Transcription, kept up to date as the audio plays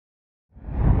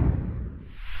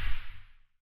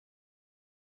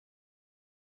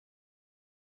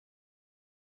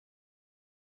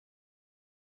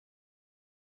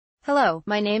Hello,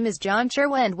 my name is John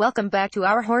Sherwa and welcome back to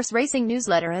our horse racing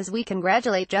newsletter as we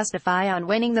congratulate Justify on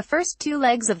winning the first two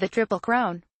legs of the Triple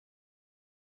Crown.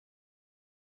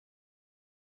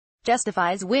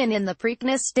 Justify's win in the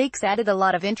Preakness Stakes added a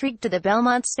lot of intrigue to the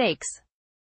Belmont Stakes.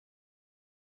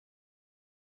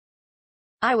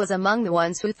 I was among the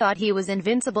ones who thought he was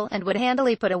invincible and would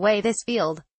handily put away this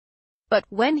field. But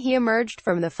when he emerged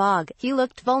from the fog, he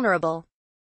looked vulnerable.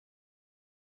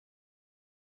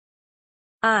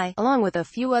 I, along with a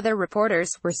few other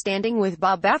reporters, were standing with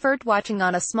Bob Baffert watching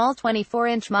on a small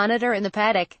 24-inch monitor in the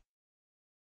paddock.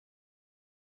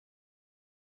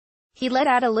 He let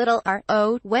out a little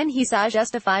 "R-oh" when he saw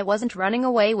Justify wasn't running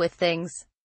away with things.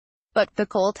 But the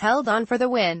colt held on for the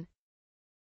win.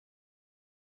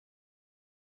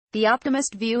 The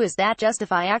optimist view is that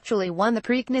Justify actually won the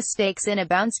Preakness Stakes in a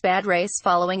bounce-bad race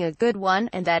following a good one,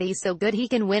 and that he's so good he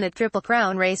can win a Triple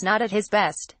Crown race not at his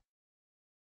best.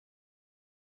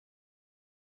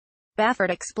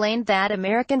 Baffert explained that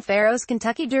American Pharoah's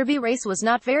Kentucky Derby race was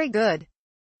not very good.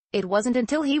 It wasn't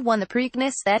until he won the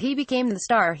Preakness that he became the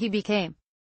star he became.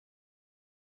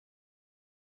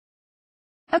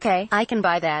 Okay, I can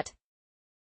buy that.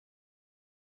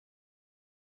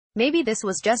 Maybe this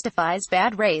was Justify's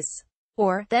bad race.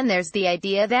 Or, then there's the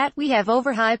idea that we have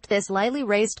overhyped this lightly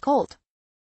raised colt.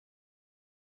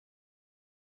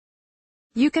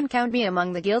 You can count me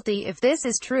among the guilty if this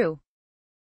is true.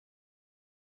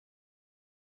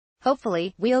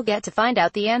 Hopefully, we'll get to find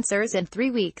out the answers in 3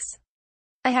 weeks.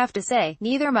 I have to say,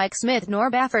 neither Mike Smith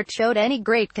nor Baffert showed any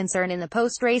great concern in the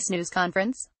post-race news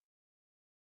conference.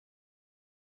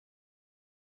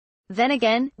 Then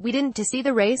again, we didn't see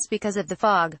the race because of the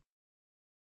fog.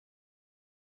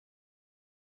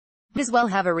 Might as well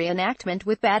have a reenactment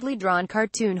with badly drawn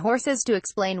cartoon horses to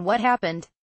explain what happened.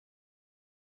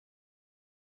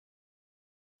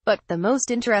 But the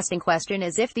most interesting question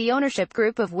is if the ownership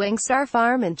group of Wingstar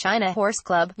Farm and China Horse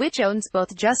Club, which owns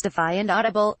both Justify and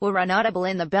Audible, will run Audible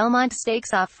in the Belmont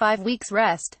Stakes off 5 weeks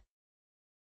rest.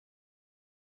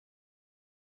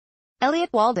 Elliot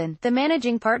Walden, the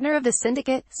managing partner of the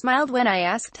syndicate, smiled when I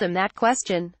asked them that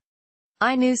question.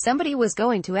 I knew somebody was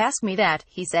going to ask me that,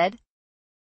 he said.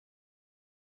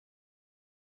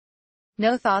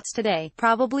 No thoughts today,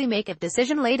 probably make a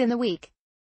decision late in the week.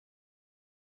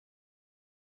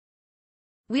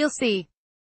 We'll see.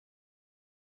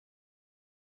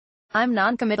 I'm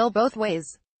non-committal both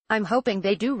ways. I'm hoping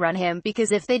they do run him,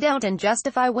 because if they don't and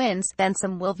Justify wins, then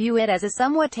some will view it as a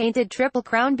somewhat tainted Triple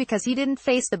Crown because he didn't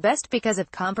face the best because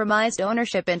of compromised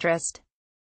ownership interest.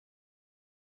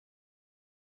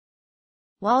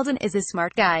 Walden is a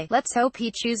smart guy. Let's hope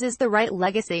he chooses the right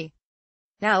legacy.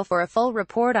 Now for a full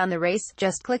report on the race,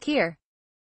 just click here.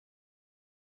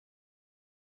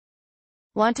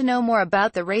 Want to know more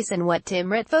about the race and what Tim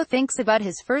Ritvo thinks about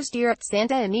his first year at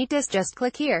Santa Anita's? Just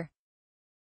click here.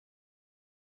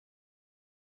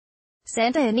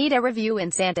 Santa Anita Review.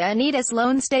 In Santa Anita's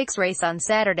Lone Stakes race on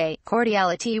Saturday,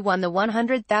 Cordiality won the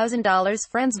 $100,000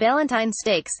 Friends Valentine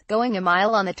Stakes, going a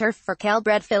mile on the turf for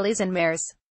Calbred fillies and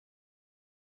mares.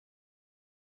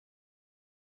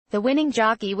 The winning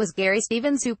jockey was Gary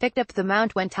Stevens, who picked up the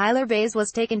mount when Tyler Bays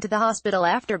was taken to the hospital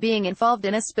after being involved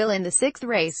in a spill in the 6th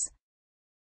race.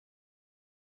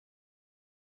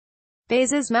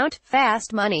 Bays's mount,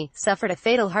 Fast Money, suffered a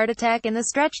fatal heart attack in the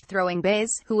stretch, throwing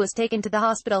Bays, who was taken to the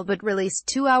hospital but released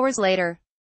 2 hours later.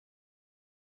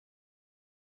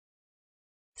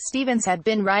 Stevens had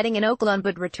been riding in Oaklawn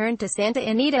but returned to Santa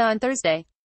Anita on Thursday.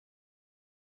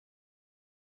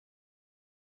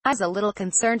 I was a little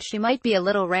concerned she might be a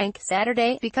little rank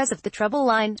Saturday because of the trouble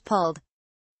line pulled.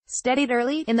 Steadied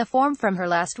early in the form from her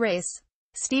last race,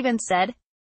 Stevens said.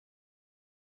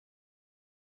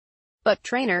 But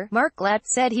trainer Mark Glatt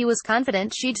said he was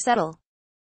confident she'd settle.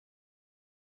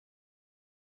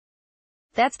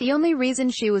 That's the only reason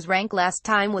she was ranked last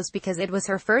time was because it was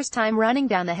her first time running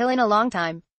down the hill in a long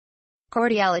time.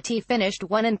 Cordiality finished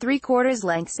 1 3/4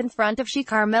 lengths in front of She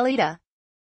Carmelita.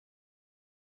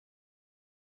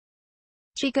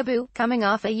 Chicaboo, coming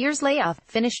off a year's layoff,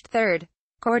 finished third.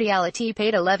 Cordiality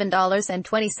paid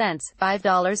 $11.20,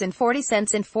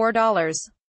 $5.40 and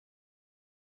 $4.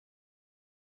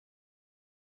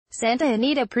 Santa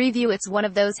Anita Preview. It's one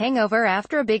of those hangover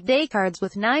after a big day cards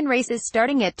with 9 races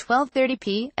starting at 12:30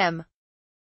 p.m.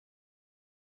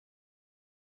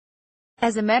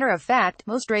 As a matter of fact,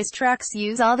 most racetracks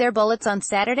use all their bullets on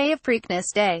Saturday of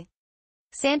Preakness Day.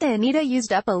 Santa Anita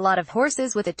used up a lot of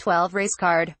horses with a 12-race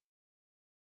card.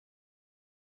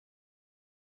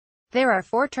 There are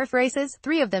 4 turf races,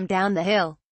 3 of them down the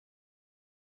hill.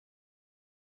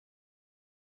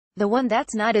 The one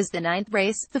that's not is the 9th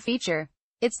race, the feature.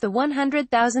 It's the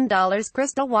 $100,000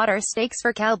 Crystal Water Stakes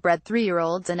for Cal-bred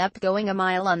 3-year-olds and up, going a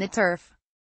mile on the turf.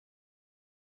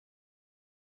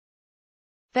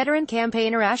 Veteran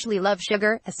campaigner Ashley Love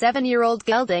Sugar, a 7-year-old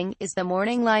gelding, is the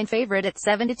morning line favorite at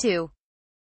 7-2.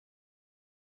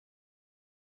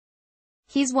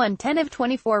 He's won 10 of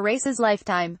 24 races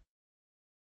lifetime.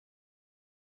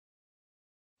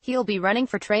 He'll be running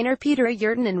for trainer Peter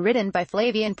Yerton and ridden by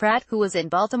Flavian Pratt, who was in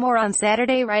Baltimore on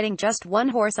Saturday riding just one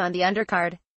horse on the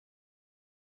undercard.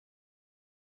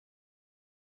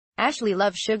 Ashley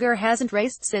Love Sugar hasn't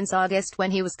raced since August,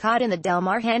 when he was caught in the Del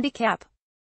Mar Handicap.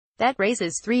 That race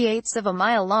is 3/8 of a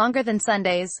mile longer than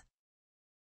Sunday's.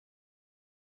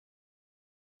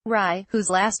 Rye, whose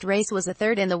last race was a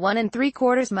third in the 1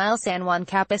 3/4 mile San Juan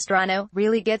Capistrano,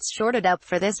 really gets shorted up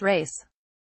for this race.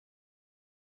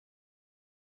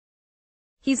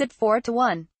 He's at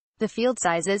 4-1. The field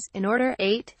sizes, in order: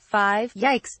 8, 5,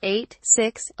 yikes, 8,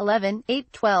 6, 11,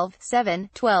 8, 12, 7,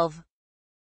 12.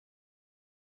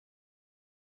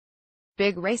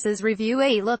 Big Races Review: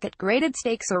 a look at graded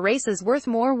stakes or races worth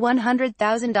more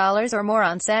 $100,000 or more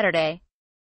on Saturday.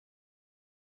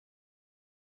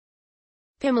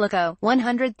 Pimlico,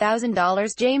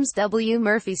 $100,000 James W.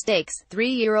 Murphy Stakes,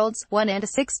 3-year-olds, 1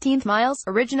 1/16 miles,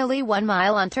 originally 1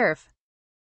 mile on turf.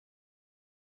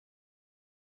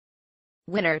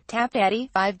 Winner, Tap Daddy,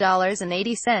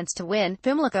 $5.80 to win.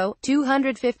 Pimlico,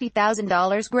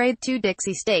 $250,000 Grade 2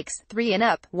 Dixie Stakes, 3 and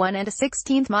up, 1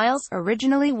 1/16 miles,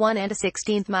 originally 1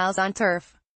 1/16 miles on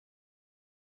turf.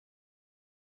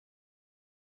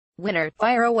 Winner,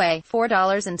 Fire Away,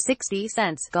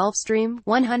 $4.60. Gulfstream,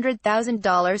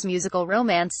 $100,000 Musical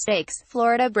Romance Stakes,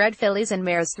 Florida bred fillies and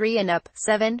mares 3 and up,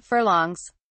 7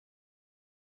 furlongs.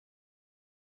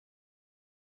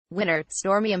 Winner,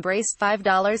 Stormy Embrace,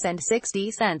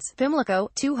 $5.60. Pimlico,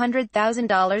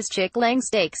 $200,000 Chick Lang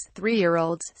Stakes,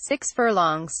 3-year-olds, 6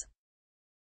 furlongs.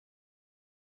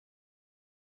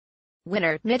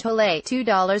 Winner, Nitole,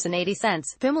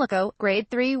 $2.80. Pimlico, Grade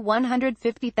 3,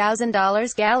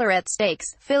 $150,000 Gallarette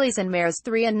Stakes, fillies and mares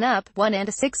 3 and up, 1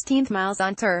 1/16 miles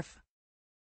on turf.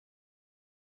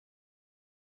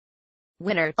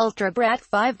 Winner, Ultra Brat,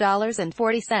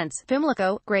 $5.40.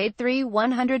 Pimlico, Grade 3,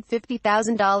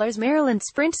 $150,000 Maryland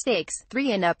Sprint Stakes,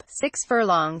 3 and up, 6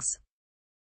 furlongs.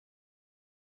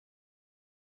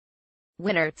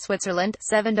 Winner, Switzerland,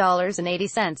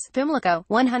 $7.80. Pimlico,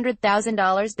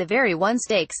 $100,000 The Very One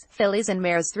Stakes, fillies and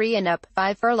mares 3 and up,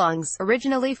 5 furlongs,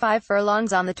 originally 5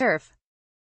 furlongs on the turf.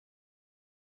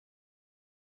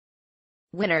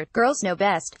 Winner, Girls Know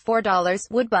Best,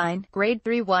 $4. Woodbine, Grade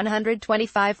 3,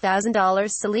 $125,000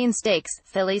 Celine Stakes,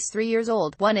 fillies 3 years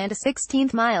old, 1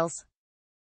 1/16 miles.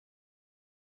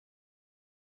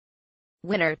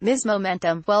 Winner, Ms.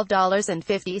 Momentum,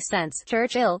 $12.50.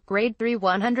 Churchill, Grade 3,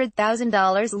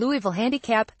 $100,000 Louisville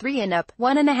Handicap, 3 and up,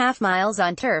 1.5 miles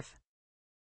on turf.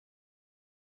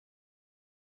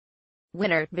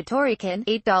 Winner, Vitorican,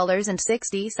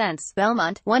 $8.60.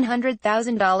 Belmont,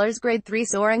 $100,000 Grade 3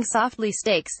 Soaring Softly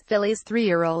Stakes, fillies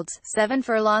 3-year-olds, 7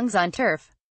 furlongs on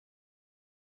turf.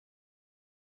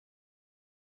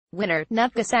 Winner,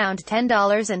 Nutka Sound,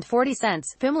 $10.40.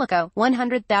 Pimlico,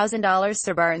 $100,000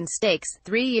 Sir Barton Stakes,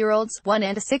 3-year-olds, 1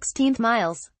 1/16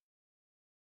 miles.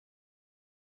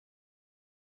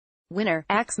 Winner,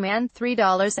 Axeman,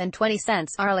 $3.20.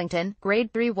 Arlington,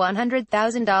 Grade 3,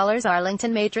 $100,000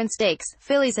 Arlington Matron Stakes,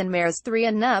 fillies and mares 3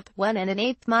 and up, 1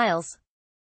 1/8 miles.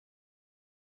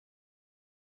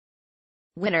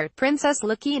 Winner, Princess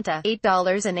La Quinta,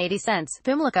 $8.80.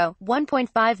 Pimlico,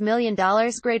 $1.5 million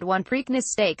Grade 1 Preakness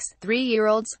Stakes,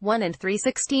 3-year-olds, 1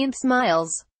 3/16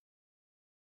 miles.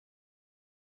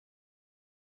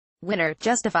 Winner,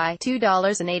 Justify,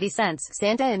 $2.80.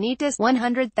 Santa Anitas,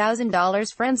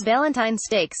 $100,000 Friends Valentine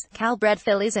Stakes, Cal-bred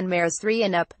fillies and mares 3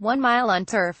 and up, 1 mile on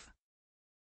turf.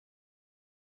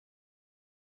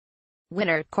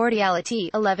 Winner,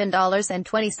 Cordiality,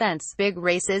 $11.20. Big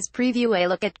Races Preview: a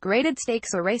look at graded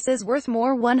stakes or races worth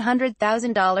more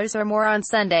 $100,000 or more on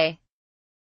Sunday.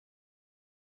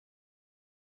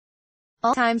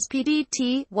 All Times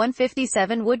PDT,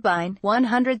 157 Woodbine,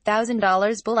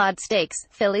 $100,000 Bullard Stakes,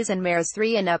 fillies and mares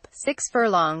 3 and up, 6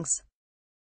 furlongs.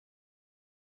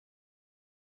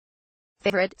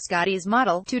 Favorite, Scotty's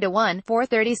Model, 2-1,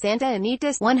 430 Santa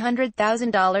Anitas,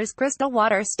 $100,000 Crystal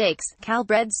Water Stakes,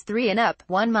 Cal-breds 3 and up,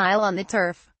 1 mile on the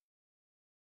turf.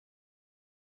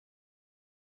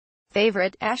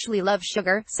 Favorite, Ashley Love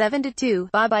Sugar,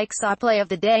 7-2, Bob Ike saw play of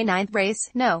the day 9th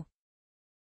race, no.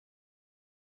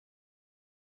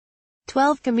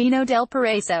 12 Camino del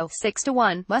Paraiso,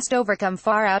 6-1, must overcome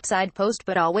far outside post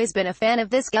but always been a fan of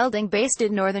this gelding based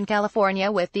in Northern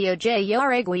California with the O.J.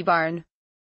 Yaregui barn.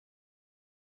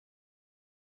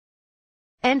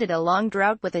 Ended a long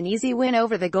drought with an easy win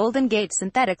over the Golden Gate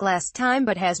Synthetic last time,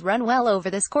 but has run well over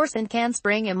this course and can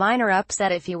spring a minor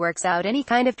upset if he works out any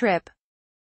kind of trip.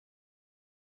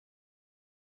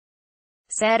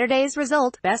 Saturday's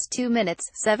result, best 2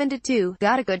 minutes, 7-2,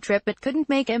 got a good trip but couldn't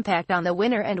make impact on the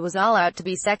winner and was all out to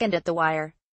be second at the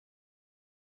wire.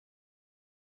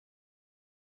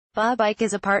 Bob Ike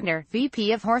is a partner,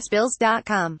 VP of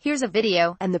Horsebills.com. Here's a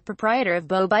video, and the proprietor of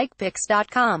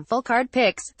BobikePicks.com. Full card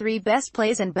picks, 3 best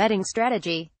plays and betting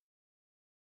strategy.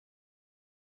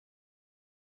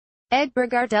 Ed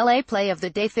Burgart LA play of the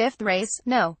day 5th race,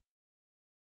 no.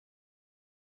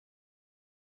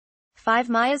 5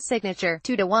 Maya's signature,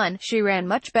 2-1, she ran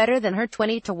much better than her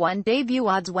 20-1 debut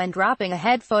odds when dropping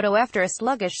ahead photo after a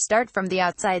sluggish start from the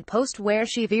outside post where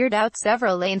she veered out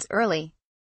several lanes early.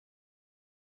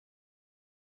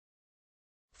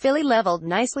 Filly leveled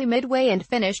nicely midway and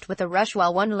finished with a rush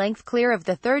while 1 length clear of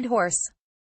the 3rd horse.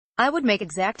 I would make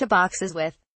exacta boxes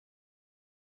with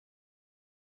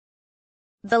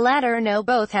the latter. No,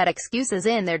 both had excuses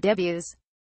in their debuts.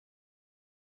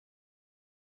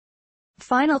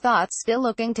 Final thoughts. Still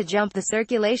looking to jump the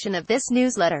circulation of this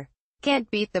newsletter? Can't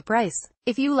beat the price.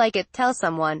 If you like it, tell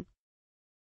someone.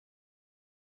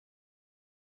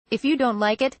 If you don't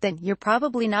like it, then you're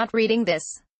probably not reading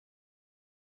this.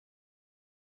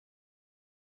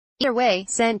 Either way,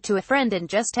 send to a friend and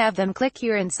just have them click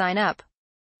here and sign up.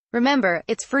 Remember,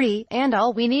 it's free, and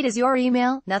all we need is your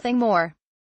email, nothing more.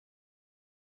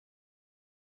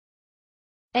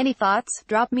 Any thoughts?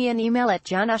 Drop me an email at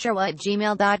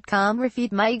johnusherwa@gmail.com or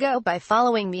feed my ego by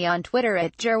following me on Twitter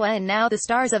at Jerwa. And now the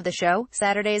stars of the show,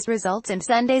 Saturday's results and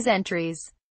Sunday's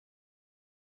entries.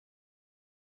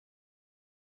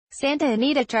 Santa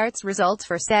Anita charts results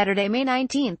for Saturday, May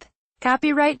 19th.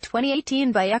 Copyright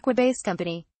 2018 by Equibase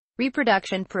Company.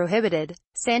 Reproduction prohibited.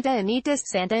 Santa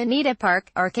Anita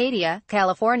Park, Arcadia,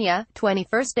 California,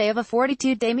 21st day of a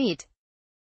 42-day meet.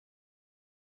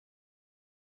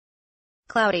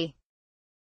 Cloudy.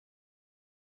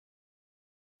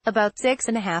 About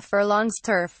 6.5 furlongs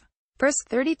turf. Purse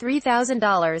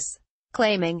 $33,000.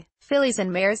 Claiming. Fillies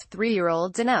and mares,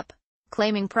 3-year-olds and up.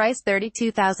 Claiming price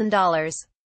 $32,000.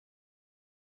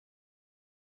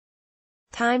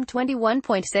 Time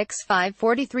 21.65,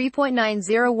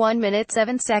 43.90, 1 minute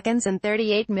 7 seconds and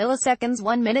 38 milliseconds,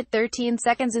 1 minute 13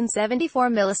 seconds and 74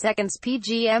 milliseconds.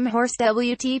 PGM Horse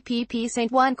WTPP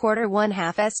St. 1/4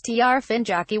 1/2 STR Fin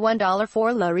Jockey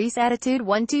 $1 Larice Attitude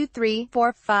 1 2 3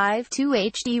 4 5 2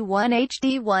 HD1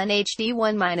 HD1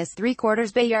 HD1 minus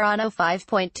 3/4 Bayarano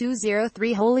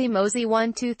 5.203 Holy Mosey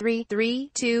 1 2 3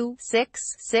 3 2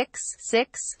 6 6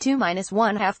 6 2 minus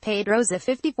 1/2 Pedroza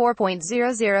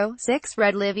 54.006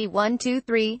 Red Livy 1 2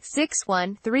 3 6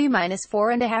 1 3 minus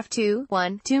 4.5 2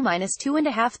 1 2 minus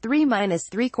 2.5 3 minus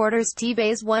 3/4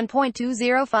 T-Bays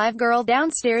 1.205 Girl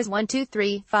Downstairs 1 2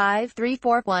 3 5 3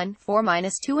 4 1 4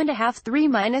 minus 2.5 3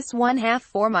 minus 1/2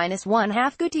 4 minus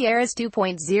 1/2 Gutierrez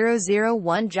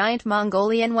 2.001 Giant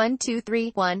Mongolian 1 2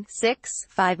 3 1 6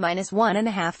 5 minus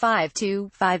 1.5 5 2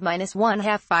 5 minus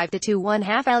 1/2 5 to 2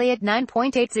 1/2 Elliot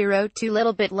 9.802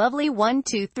 Little Bit Lovely 1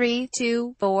 2 3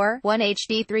 2 4 1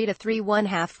 HD 3 to 3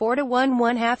 1/2 4 to 1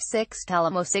 1/2 6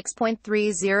 Talamo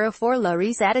 6.304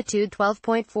 Larice Attitude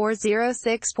 12.40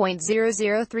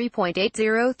 6.00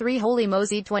 3.803 Holy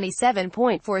Mosey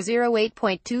 27.408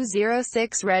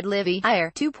 .206 Red Livy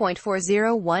Higher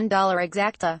 2.401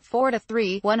 Exacta 4 to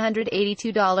 3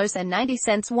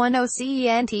 $182.90 1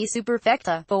 OCENT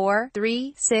Superfecta 4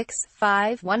 3 6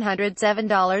 5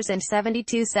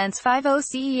 $107.72 5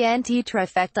 OCENT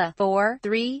Trifecta 4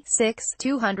 3 6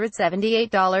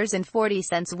 $278.40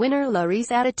 Winner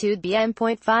Larice Attitude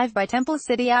BM.5 by Temple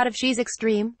City Out of She's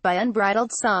Extreme, by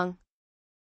Unbridled Song.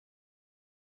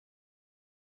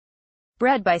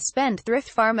 Bred by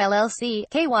Spendthrift Farm LLC,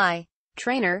 KY.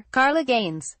 Trainer, Carla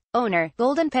Gaines. Owner,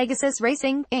 Golden Pegasus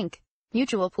Racing, Inc.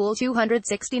 Mutual Pool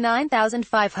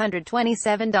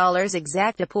 $269,527,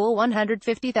 Exacta Pool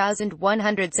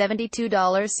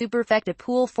 $150,172, Superfecta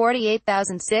Pool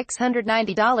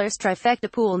 $48,690,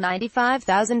 Trifecta Pool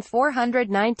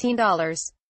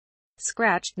 $95,419.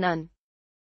 Scratched, none.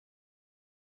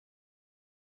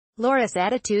 Loris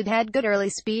Attitude had good early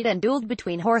speed and dueled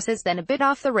between horses, then a bit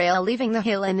off the rail leaving the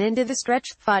hill and into the stretch,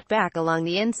 fought back along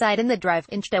the inside in the drive,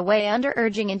 inched away under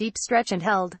urging in deep stretch and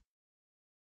held.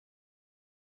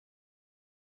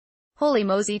 Holy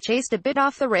Mosey chased a bit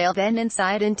off the rail then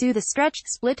inside into the stretch,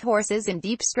 split horses in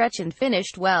deep stretch and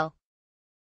finished well.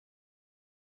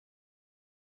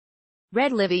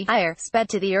 Red Livy, higher, sped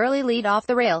to the early lead off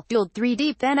the rail, dueled 3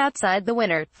 deep then outside the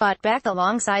winner, fought back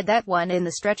alongside that one in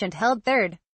the stretch and held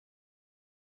third.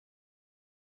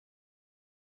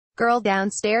 Girl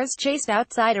downstairs chased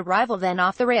outside a rival then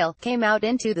off the rail, came out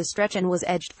into the stretch and was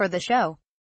edged for the show.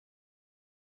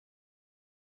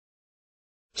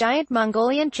 Giant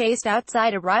Mongolian chased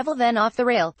outside a rival then off the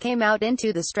rail, came out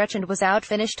into the stretch and was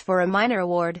outfinished for a minor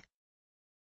award.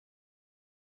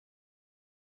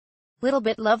 Little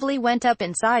Bit Lovely went up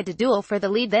inside to duel for the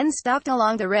lead then stalked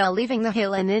along the rail leaving the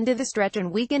hill and into the stretch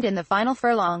and weakened in the final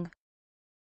furlong.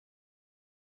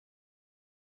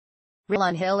 Rail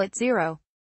on hill at 0.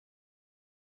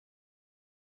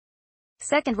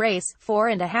 Second race,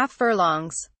 4.5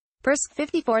 furlongs. Purse,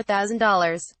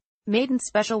 $54,000. Maiden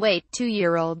special weight,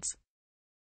 2-year-olds.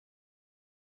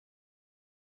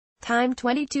 Time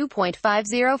 22.50,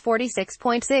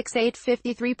 46.68,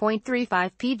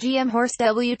 53.35 pgm. Horse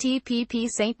WTPP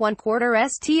Saint 1/4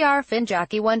 STR Fin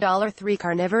Jockey $1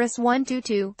 Carnivorous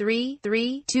 122 3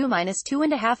 3 2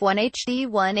 -2.5 1 HD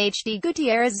 1 HD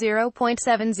Gutierrez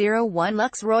 0.701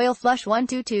 Lux Royal Flush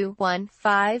 122 1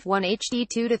 5 1 HD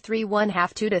 2 to 3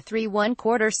 1/2 2 to 3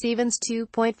 1/4 Stevens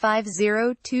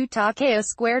 2.502 Takeo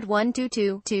Squared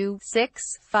 122 2 6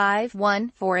 5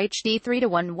 1 4 HD 3 to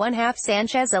 1 1/2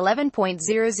 Sanchez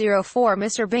 11.004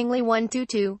 Mr. Bingley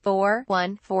 122 4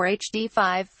 1 4 HD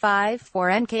 5 5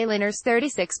 4 NK Linners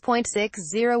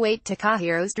 36.608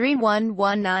 Takahiro's Dream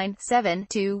 1197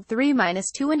 2 3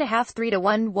 -2.5 3 to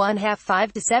 1 1/2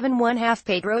 5 to 7 1/2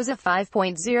 Pedroza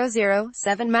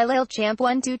 5.007 My Lil Champ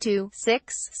 122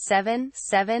 6 7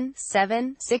 7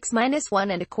 7 6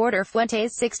 -1.25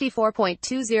 Fuentes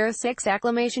 64.206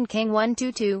 Acclamation King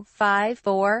 122 5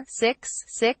 4 6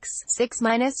 6 6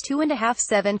 -2.5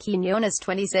 7 Quinones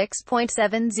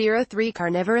 26.703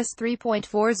 Carnivorous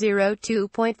 3.402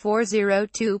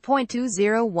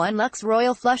 2.402.201 Lux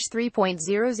Royal Flush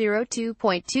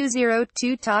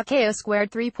 3.002.202 Takeo Squared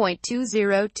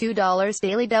 $3.202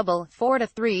 Daily Double 4 to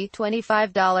 3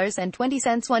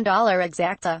 $25.20 $1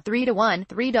 Exacta 3 to 1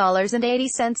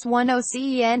 $3.80 1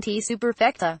 OCENT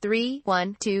Superfecta 3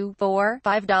 1 2 4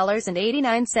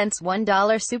 $5.89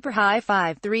 $1 Super High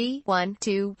 5 3 1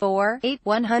 2 4 8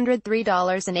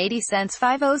 $103.80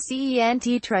 5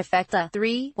 OCENT Trifecta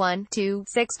 3 1 2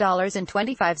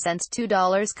 $6.25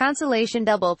 $2 Consolation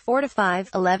Double 4 to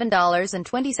 5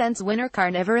 $11.20 Winner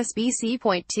Carnivorous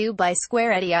BC.2 by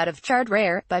Square Eddie out of chart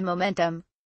Rare by Momentum.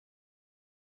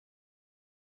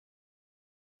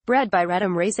 Bred by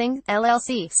Redham Racing,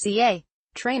 LLC, CA.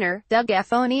 Trainer, Doug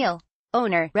F. O'Neill.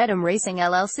 Owner, Redham Racing,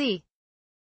 LLC.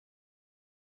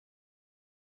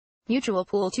 Mutual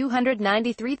Pool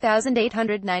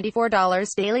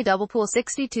 $293,894 Daily Double Pool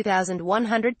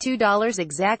 $62,102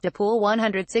 Exacta Pool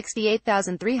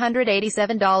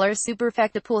 $168,387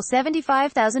 Superfecta Pool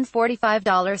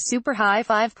 $75,045 Super High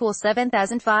 5 Pool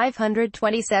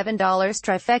 $7,527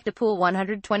 Trifecta Pool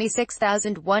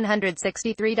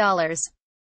 $126,163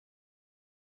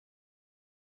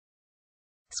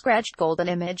 Scratched Golden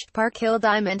Image, Park Hill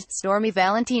Diamond, Stormy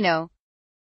Valentino.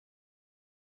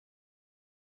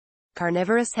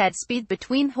 Carnivorous had speed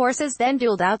between horses then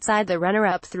dueled outside the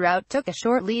runner-up throughout took a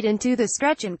short lead into the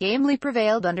stretch and gamely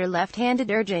prevailed under left-handed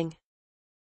urging.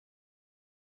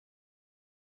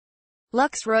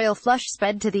 Lux Royal Flush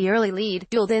sped to the early lead,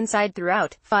 dueled inside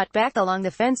throughout, fought back along the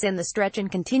fence in the stretch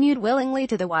and continued willingly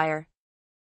to the wire.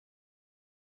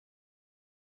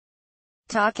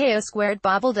 Takeo Squared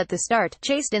bobbled at the start,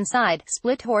 chased inside,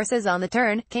 split horses on the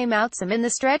turn, came out some in the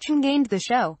stretch and gained the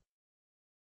show.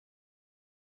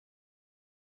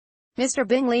 Mr.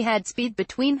 Bingley had speed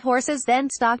between horses then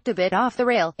stalked a bit off the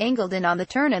rail, angled in on the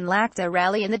turn and lacked a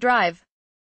rally in the drive.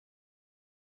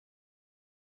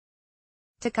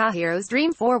 Takahiro's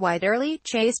Dream 4 wide early,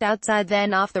 chased outside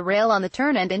then off the rail on the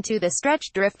turn and into the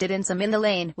stretch, drifted in some in the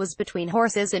lane, was between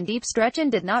horses in deep stretch and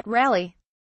did not rally.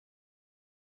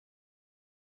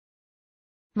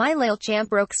 My Lil Champ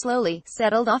broke slowly,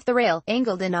 settled off the rail,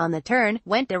 angled in on the turn,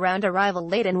 went around a rival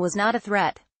late and was not a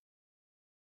threat.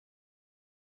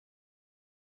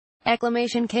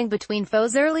 Acclamation King between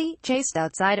foes early, chased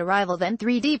outside a rival then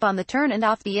 3 deep on the turn and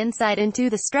off the inside into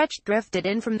the stretch, drifted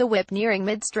in from the whip nearing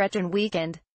mid-stretch and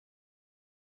weakened.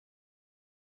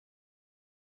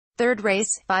 Third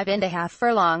race, 5.5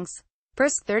 furlongs.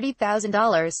 Purse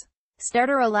 $30,000.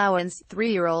 Starter allowance,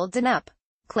 3-year-olds and up.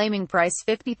 Claiming price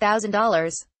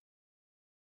 $50,000.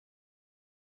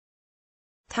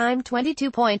 Time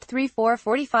 22.34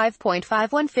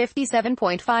 45.51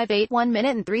 57.58 1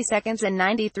 minute and 3 seconds and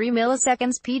 93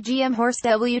 milliseconds PGM Horse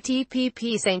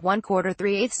WTPP St 1 quarter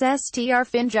 3/8 STR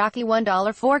Fin Jockey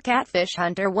 $1 4 Catfish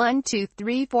Hunter 1 2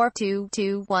 3 4 2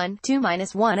 2 1 2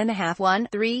 minus 1 and a half 1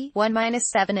 3 1 minus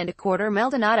 7 and a quarter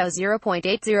Maldonado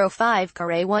 0.805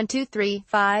 Carre 1 2 3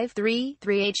 5 3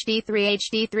 3 HD 3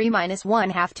 HD 3 minus 1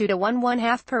 half 2 to 1 1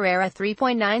 half Pereira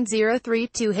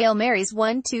 3.9032 Hail Marys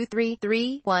 1 2 3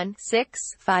 3 1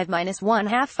 6 5 minus 1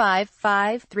 half 5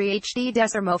 5 3 HD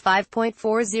Desermo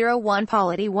 5.401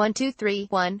 Polity 1 2 3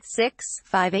 1 6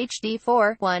 5 HD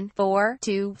 4 1 4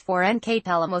 2 4 NK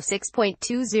Pelamo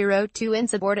 6.202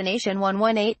 Insubordination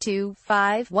 1182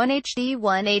 5 1 HD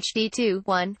 1 HD 2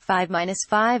 1 5 minus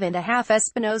 5 and a half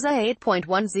Espinoza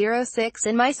 8.106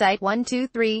 In My Sight 1 2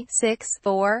 3 6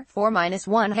 4 4 minus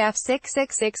 1 half 6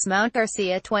 6 6 Mount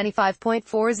Garcia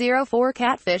 25.404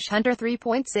 Catfish Hunter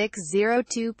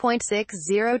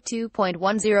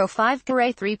 3.602.602.105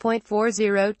 Carre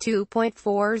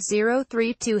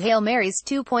 3.402.4032 Hail Marys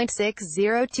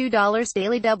 $2.602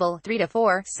 Daily Double 3 to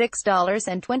 4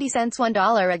 $6.20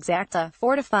 $1 Exacta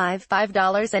 4 to 5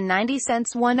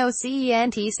 $5.90 1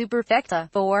 OCENT Superfecta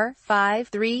 4 5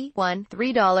 3 1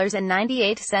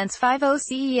 $3.98 5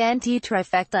 OCENT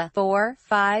Trifecta 4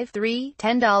 5 3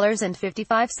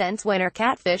 $10.55 Winner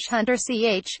Catfish Hunter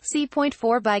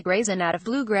C.4 by Grayson out of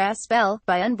Bluegrass Bell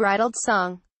by Unbridled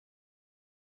Song.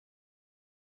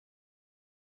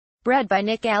 Bred by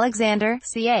Nick Alexander,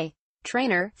 CA.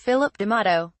 Trainer, Philip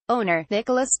D'Amato. Owner,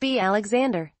 Nicholas B.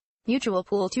 Alexander. Mutual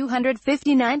Pool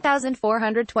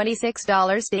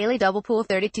 $259,426. Daily Double Pool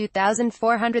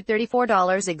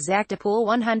 $32,434. Exacta Pool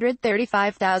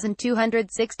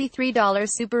 $135,263.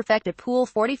 Superfecta Pool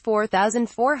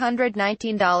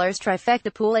 $44,419.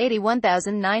 Trifecta Pool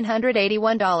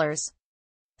 $81,981.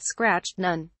 Scratched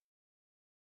none.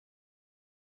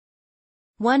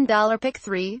 $1 pick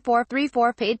 3 4 3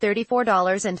 4 paid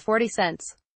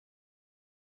 $34.40.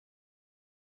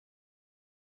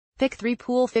 Pick 3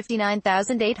 pool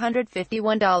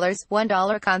 $59,851.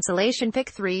 $1 consolation pick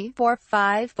 3 4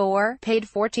 5 4 paid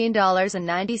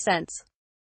 $14.90.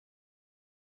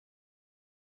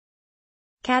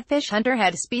 Catfish Hunter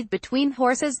had speed between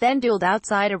horses, then dueled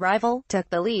outside a rival, took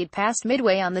the lead past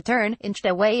midway on the turn, inched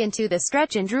away into the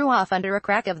stretch and drew off under a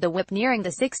crack of the whip nearing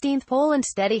the 16th pole and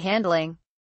steady handling.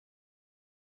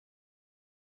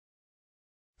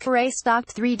 Carre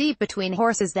stalked 3 deep between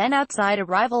horses, then outside a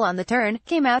rival on the turn,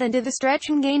 came out into the stretch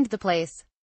and gained the place.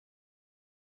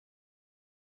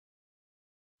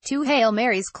 2 Hail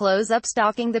Marys close up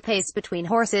stalking the pace between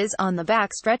horses on the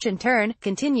back stretch and turn,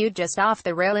 continued just off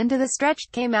the rail into the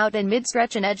stretch, came out in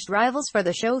mid-stretch and edged rivals for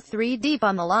the show 3 deep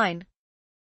on the line.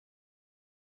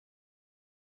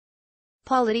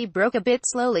 Polity broke a bit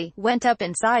slowly, went up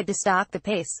inside to stalk the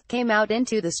pace, came out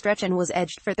into the stretch and was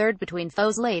edged for third between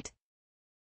foes late.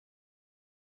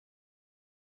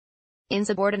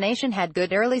 Insubordination had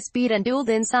good early speed and dueled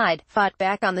inside, fought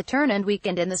back on the turn and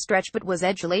weakened in the stretch but was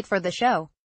edged late for the show.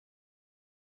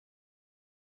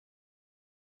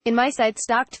 In My Sight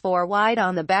stalked 4 wide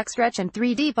on the backstretch and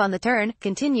 3 deep on the turn,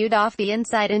 continued off the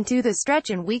inside into the stretch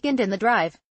and weakened in the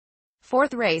drive.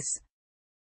 4th race.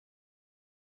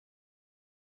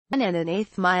 1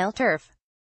 1/8 mile turf.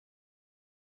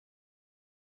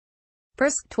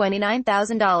 Purse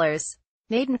 $29,000.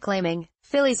 Maiden claiming,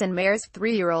 fillies and mares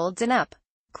 3-year-olds and up.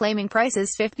 Claiming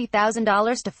prices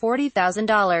 $50,000 to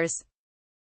 $40,000.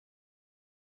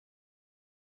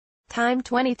 Time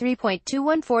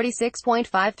 23.21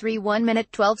 46.53 1 minute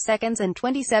 12 seconds and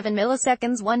 27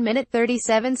 milliseconds 1 minute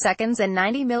 37 seconds and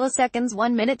 90 milliseconds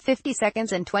 1 minute 50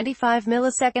 seconds and 25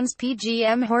 milliseconds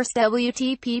PGM Horse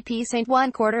WTPP St.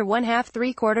 1 quarter 1 half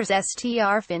 3 quarters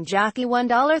STR Fin Jockey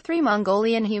 $1 3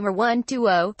 Mongolian Humor 1 2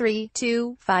 0 3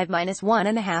 2 5 minus 1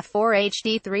 and a half 4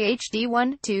 HD 3 HD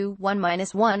 1 2 1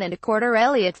 minus 1 and a quarter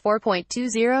Elliott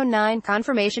 4.209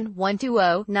 Confirmation 1 2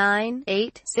 0 9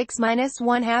 8 6 minus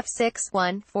 1 half 6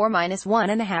 1 4 minus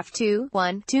 1 and a half 2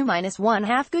 1 2 minus 1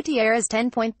 half Gutierrez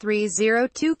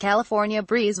 10.302 California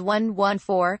Breeze 1 1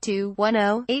 4 2 1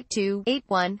 0 8 2 8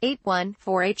 1 8 1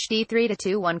 4 HD 3 to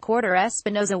 2 1 quarter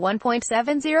Espinoza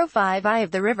 1.705 Eye of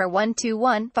the River 1 2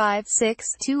 1 5 6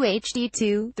 2 HD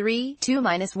 2 3 2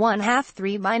 minus 1 half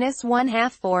 3 minus 1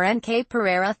 half 4 NK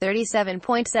Pereira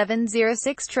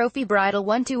 37.706 Trophy Bridal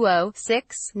 1 2 0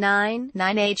 6 9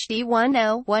 9 HD 1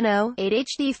 0 1 0 8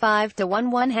 HD 5 to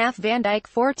 1 1 half 1/2 Van Dyke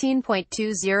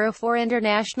 14.204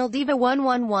 International Diva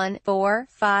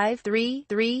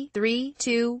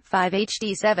 111-4-5-3-3-3-2-5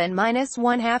 HD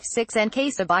 7-1/2 6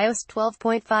 NK Ceballos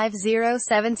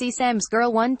 12.507 C Sam's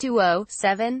Girl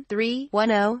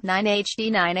 120-7-3-10 9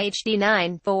 HD 9 HD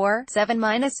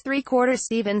 9-4-7-3/4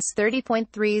 Stevens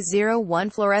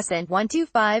 30.301 Fluorescent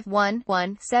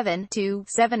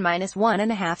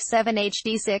 125-1-1-7-2-7-1/2 7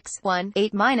 HD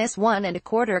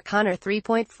 6-1-8-1 Connor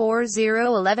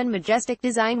 3.4011 Majestic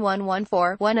Design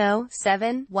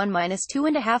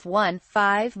 114-10-7-1-2.5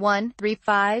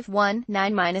 1-5-1-3-5-1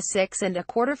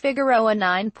 9-6 Figueroa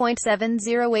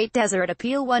 9.708 Desert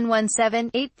Appeal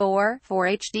 117-844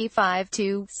 HD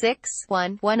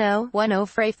 5-2-6-1-10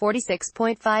 Frey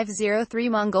 46.503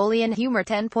 Mongolian Humor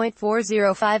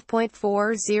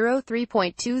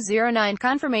 10.405.403.209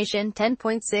 Confirmation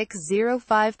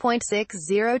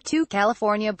 10.605.602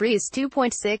 California Breeze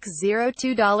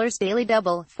 $2.602 Daily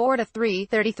Double 4 to 3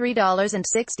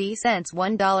 $33.60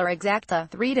 $1 Exacta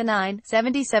 3 to 9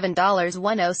 $77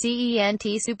 10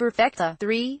 CENT Superfecta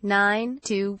 3 9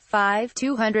 2 5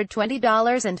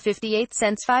 $220.58 50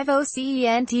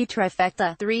 CENT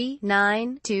Trifecta 3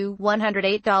 9 2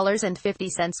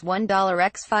 $108.50 $1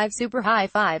 X5 Super High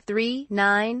 5 3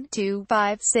 9 2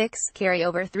 5 6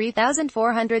 Carryover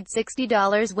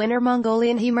 $3,460 Winner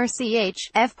Mongolian Humor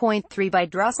CH F.3 by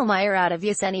Drosselmeyer out of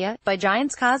Yesenia, by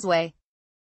Giants Causeway.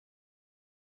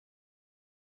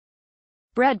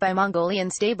 Bred by Mongolian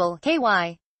Stable,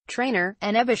 KY. Trainer,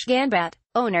 Anebish Ganbat.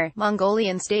 Owner,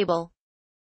 Mongolian Stable.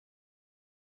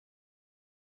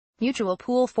 Mutual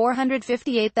Pool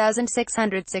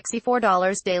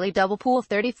 $458,664 Daily Double Pool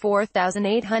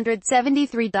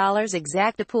 $34,873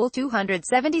 Exacta Pool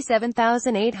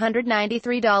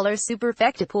 $277,893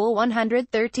 Superfecta Pool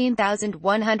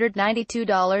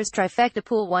 $113,192 Trifecta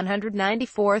Pool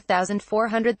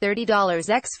 $194,430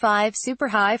 X5 Super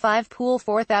High 5 Pool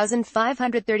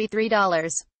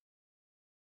 $4,533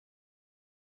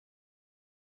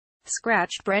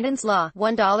 Scratched Brandon's Law,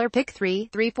 $1 Pick 3,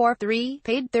 343,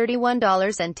 paid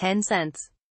 $31.10.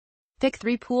 Pick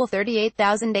 3 Pool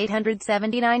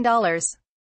 $38,879.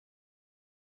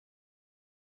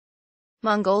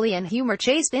 Mongolian Humor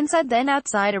chased inside then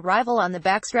outside arrival on the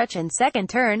backstretch and second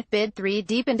turn, bid 3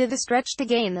 deep into the stretch to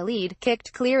gain the lead,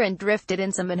 kicked clear and drifted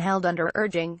in some and held under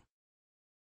urging.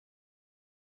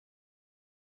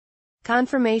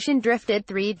 Confirmation drifted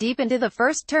 3 deep into the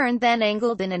first turn then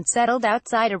angled in and settled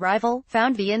outside arrival,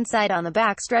 found the inside on the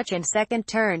backstretch and second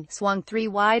turn, swung 3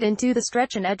 wide into the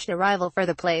stretch and edged arrival for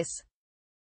the place.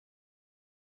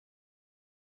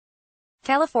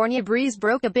 California Breeze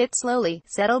broke a bit slowly,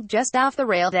 settled just off the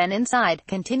rail then inside,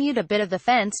 continued a bit of the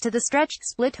fence to the stretch,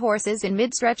 split horses in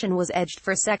mid-stretch and was edged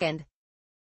for second.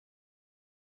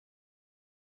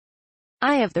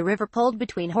 Eye of the River pulled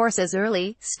between horses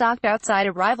early, stalked outside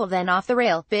arrival then off the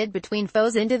rail, bid between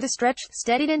foes into the stretch,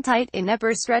 steadied in tight in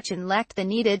upper stretch and lacked the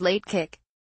needed late kick.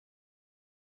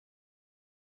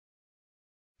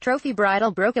 Trophy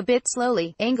Bridle broke a bit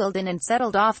slowly, angled in and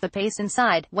settled off the pace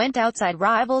inside, went outside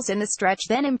rivals in the stretch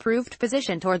then improved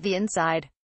position toward the inside.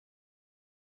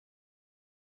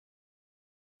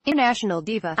 International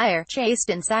Diva, Iyer, chased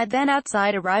inside then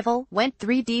outside arrival, went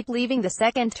 3 deep leaving the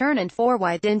second turn and 4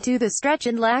 wide into the stretch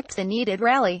and lacked the needed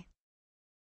rally.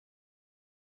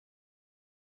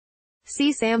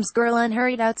 See Sam's Girl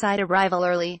unhurried outside arrival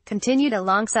early, continued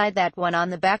alongside that one on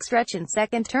the backstretch and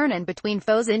second turn and between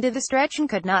foes into the stretch and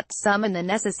could not summon the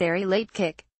necessary late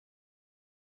kick.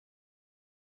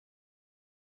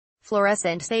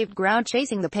 Fluorescent saved ground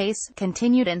chasing the pace,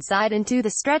 continued inside into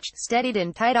the stretch, steadied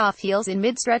in tight off heels in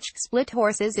mid-stretch, split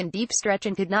horses in deep stretch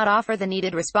and could not offer the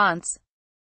needed response.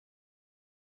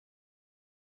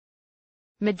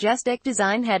 Majestic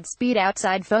Design had speed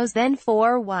outside foes then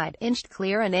 4 wide, inched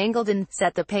clear and angled and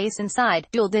set the pace inside,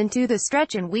 dueled into the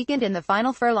stretch and weakened in the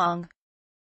final furlong.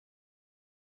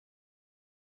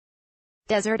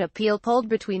 Desert Appeal pulled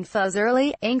between foes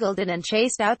early, angled in and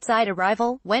chased outside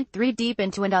arrival, went 3 deep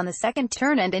into and on the second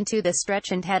turn and into the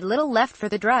stretch and had little left for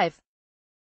the drive.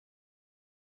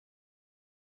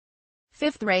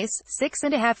 Fifth race,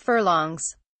 6.5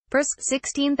 furlongs. Purse,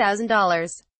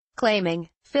 $16,000. Claiming,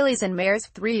 fillies and mares,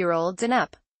 3-year-olds and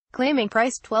up. Claiming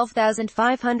price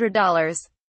 $12,500.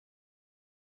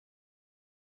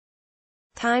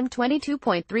 Time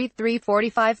 22.33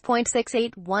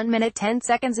 45.68 1 minute 10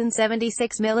 seconds and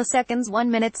 76 milliseconds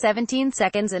 1 minute 17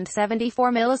 seconds and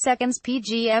 74 milliseconds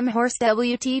PGM Horse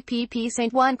WTPP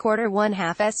Saint 1 quarter 1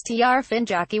 half STR Fin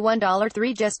Jockey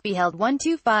 $1 Just Beheld 1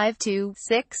 2 5 2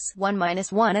 6 1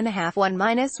 minus 1 and a half 1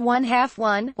 minus 1 half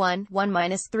 1 1 1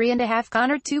 minus 3 and a half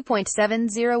Connor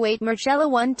 2.708 Marcella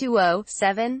 1 2 0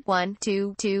 7 1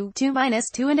 2 2 2 minus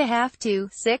 2 and a half 2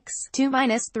 6 2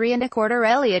 minus 3 and a quarter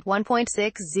Elliott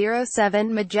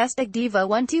 1.607 Majestic Diva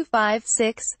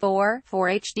 12564 4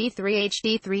 HD 3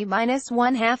 HD 3 minus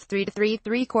 1 half 3 to 3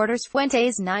 3 quarters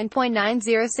Fuentes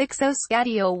 9.9060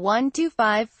 Scadio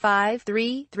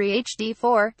 12553 3 HD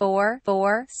 4 4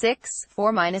 4 6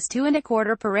 4 minus 2 and a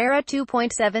quarter Pereira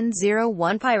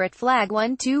 2.701 Pirate Flag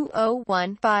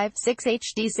 12015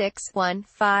 HD 6 1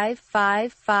 5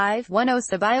 5 5 10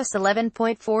 Ceballos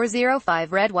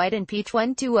 11.405 Red White and Peach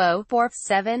 1204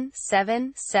 7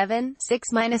 7 7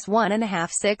 6 minus 1 and a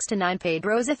half 6 to 9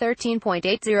 Pedroza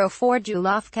 13.804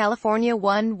 Juloff California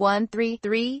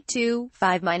 11332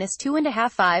 5 minus 2 and a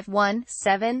half 5 1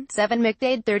 7 7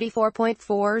 McDade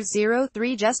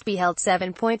 34.403 Just Beheld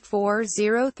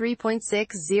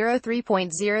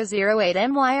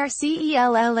 7.403.603.008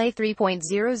 MYRCELLA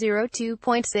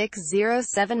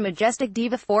 3.002.607 Majestic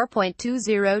Diva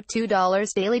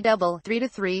 $4.202 Daily Double 3 to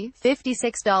 3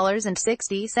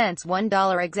 $56.60 $1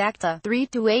 Exacta 3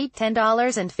 to 8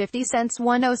 $10.50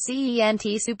 1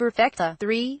 OCENT Superfecta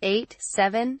 3 8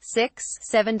 7 6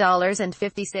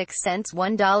 $7.56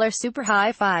 $1 Super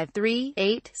High 5 3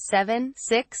 8 7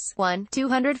 6 1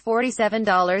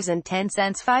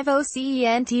 $247.10 5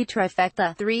 OCENT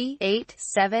Trifecta 3 8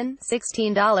 7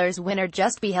 $16 Winner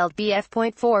Just Beheld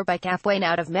BF.4 by Calfwayne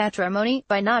Out of Matrimony,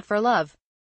 by Not for Love.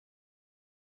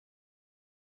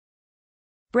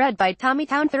 Bred by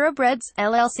Tommytown Thoroughbreds,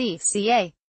 LLC,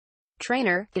 CA.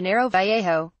 Trainer, Dinero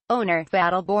Vallejo. Owner,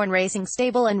 Battleborn Racing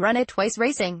Stable and Run It Twice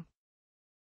Racing.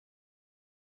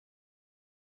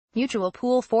 Mutual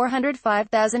Pool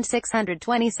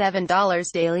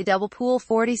 $405,627 Daily Double Pool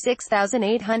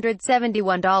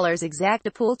 $46,871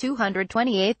 Exacta Pool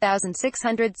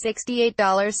 $228,668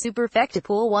 Superfecta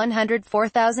Pool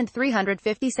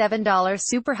 $104,357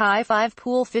 Super High 5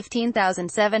 Pool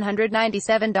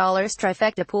 $15,797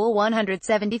 Trifecta Pool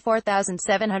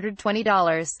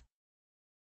 $174,720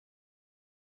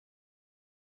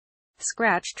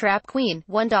 Scratch Trap Queen,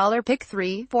 $1 Pick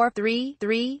 3, 4, 3,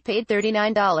 3, paid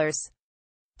 $39.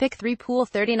 Pick 3 Pool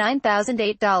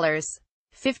 $39,008.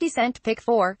 50 cent Pick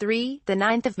 4, 3, the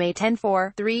 9th of May 10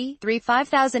 4, 3, 3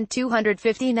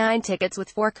 5,259 tickets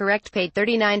with 4 correct paid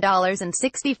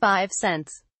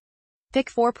 $39.65. Pick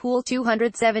 4 Pool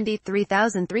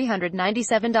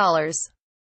 $273,397.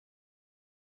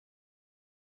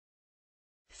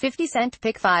 50 cent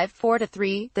Pick 5, 4 to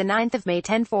 3, the 9th of May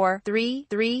 10 4, 3,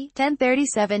 3,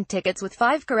 1037 tickets with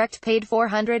 5 correct paid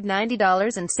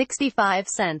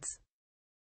 $490.65.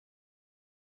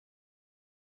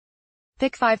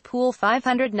 Pick 5 Pool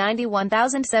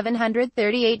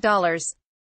 $591,738.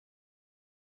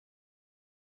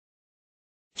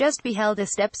 Just Beheld a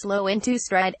step slow into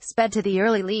stride, sped to the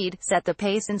early lead, set the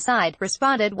pace inside,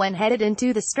 responded when headed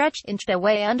into the stretch, inched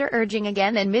away under urging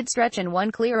again in mid-stretch and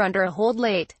won clear under a hold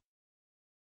late.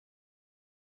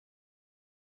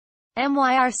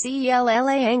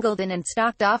 MYRCELLA angled in and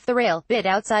stalked off the rail, bit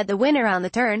outside the winner on the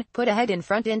turn, put ahead in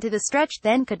front into the stretch,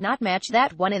 then could not match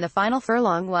that one in the final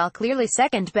furlong while clearly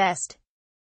second best.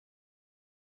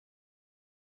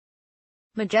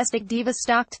 Majestic Diva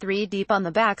stalked 3 deep on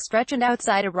the back stretch and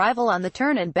outside arrival on the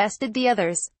turn and bested the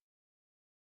others.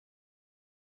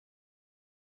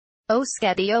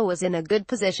 Scadio was in a good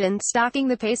position, stalking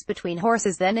the pace between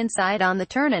horses then inside on the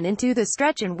turn and into the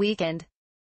stretch and weakened.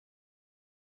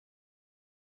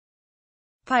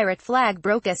 Pirate Flag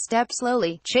broke a step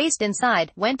slowly, chased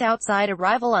inside, went outside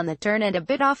arrival on the turn and a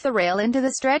bit off the rail into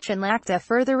the stretch and lacked a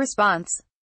further response.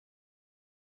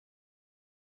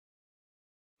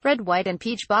 Red, White and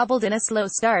Peach bobbled in a slow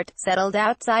start, settled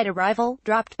outside arrival,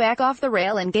 dropped back off the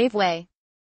rail and gave way.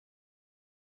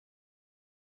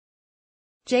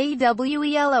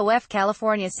 JWELOF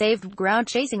California saved ground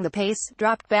chasing the pace,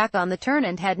 dropped back on the turn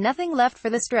and had nothing left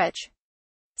for the stretch.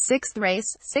 6th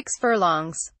race, 6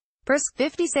 furlongs. Purse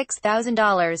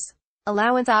 $56,000.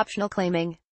 Allowance optional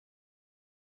claiming.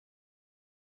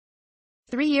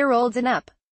 3-year-olds and up.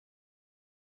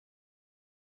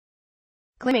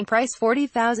 Claiming price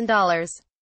 $40,000.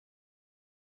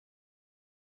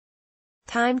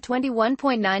 Time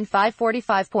 21.95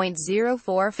 45.04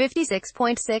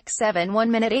 56.67 1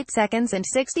 minute 8 seconds and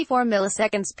 64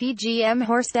 milliseconds PGM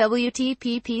Horse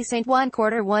WTPP St. 1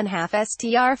 quarter 1 half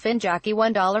STR Finn Jockey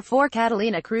 $1 4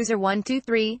 Catalina Cruiser 1 2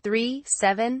 3 3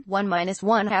 7 1 minus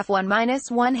 1 half 1 minus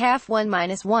 1 half 1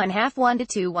 minus 1 half 1 to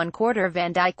 2 1 quarter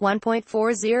Van Dyke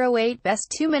 1.408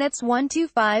 Best 2 minutes 1 2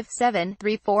 5 7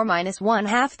 3 4 minus 1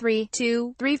 half 3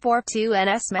 2 3 4 2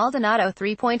 NS Maldonado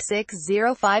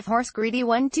 3.605 Horse Greedy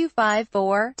 1 2 5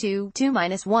 4 2 2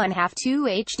 minus 1 half 2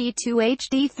 HD 2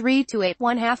 HD 3 2 8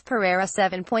 1 half Pereira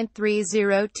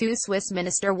 7.302 Swiss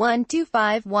Minister 1 2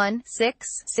 5 1 6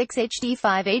 6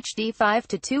 HD 5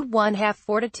 to 2 1 half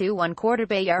 4 to 2 1 quarter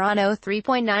Bayarano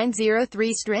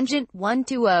 3.903 Stringent 1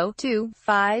 2 0 2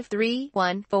 5 3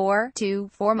 1 4 2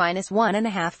 4 minus 1 and a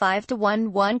half 5 to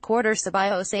 1 1 quarter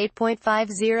Ceballos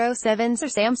 8.507 Sir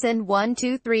Samson 1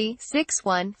 2 3 6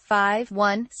 1 5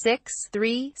 1 6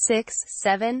 3 6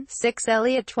 7 6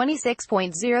 Elliott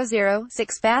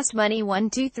 26.006 Fast Money 1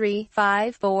 2 3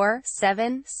 5 4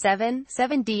 7 7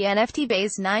 7 DNFT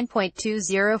Base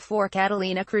 9.204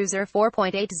 Catalina Cruiser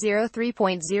 4.803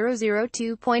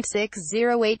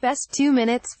 3.002.608 Best 2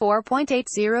 minutes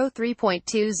 4.803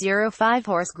 3.205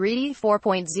 Horse Greedy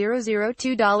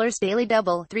 $4.002 Daily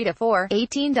Double 3 to 4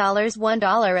 $18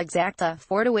 $1 Exacta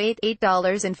 4 to 8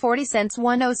 $8.40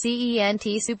 1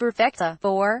 OCENT Superfecta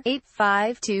 4 8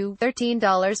 5 2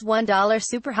 $13 $1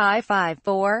 Super High 5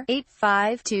 4 8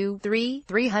 5 2 3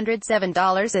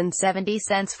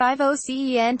 $307.70 5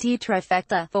 OCENT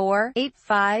Trifecta 4 8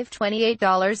 5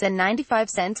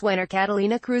 $28.95 Winner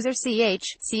Catalina Cruiser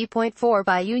CH C.4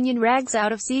 by Union Rags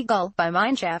Out of Seagull by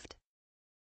Mineshaft.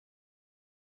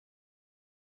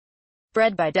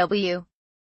 Bred by W.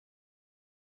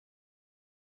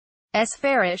 S.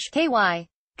 Farish, K.Y.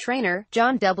 Trainer,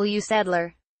 John W.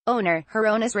 Sadler. Owner,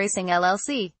 Heronas Racing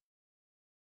LLC.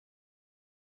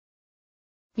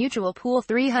 Mutual Pool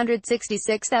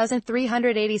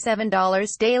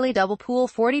 $366,387 Daily Double Pool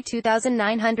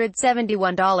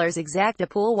 $42,971 Exacta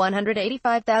Pool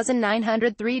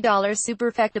 $185,903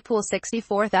 Superfecta Pool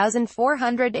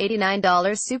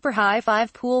 $64,489 Super High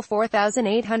 5 Pool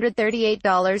 $4,838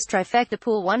 Trifecta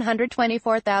Pool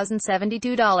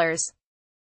 $124,072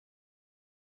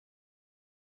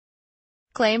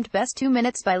 Claimed Best 2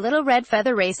 Minutes by Little Red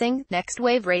Feather Racing, Next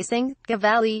Wave Racing,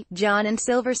 Cavalli, John and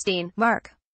Silverstein,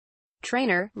 Mark.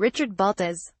 Trainer, Richard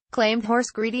Baltaz. Claimed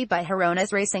Horse Greedy by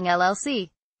Heronas Racing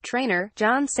LLC. Trainer,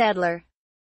 John Sadler.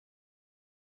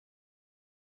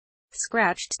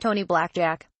 Scratched, Tony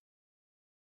Blackjack.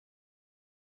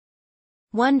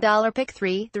 $1 Pick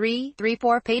 3, 3, 3,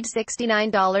 4 paid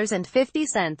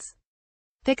 $69.50.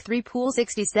 Pick 3 Pool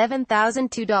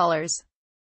 $67,002.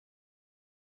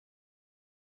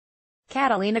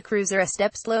 Catalina Cruiser a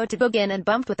step slow to begin and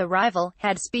bumped with a rival,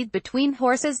 had speed between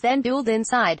horses then dueled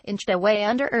inside, inched away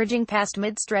under urging past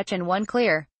mid-stretch and won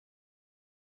clear.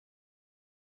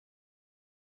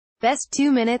 Best 2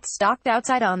 minutes stalked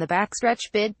outside on the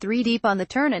backstretch, bid 3 deep on the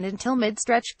turn and until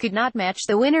mid-stretch, could not match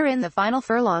the winner in the final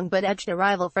furlong but edged a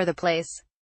rival for the place.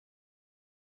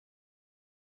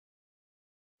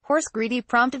 Horse Greedy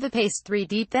prompted the pace 3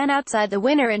 deep then outside the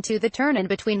winner into the turn and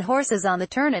between horses on the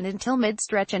turn and until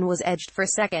mid-stretch and was edged for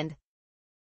second.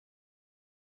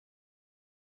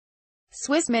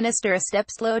 Swiss Minister a step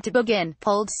slow to begin,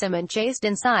 pulled some and chased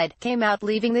inside, came out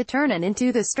leaving the turn and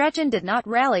into the stretch and did not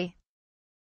rally.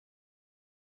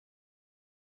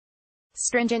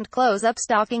 Stringent close up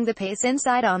stalking the pace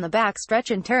inside on the back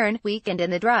stretch and turn, weakened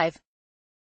in the drive.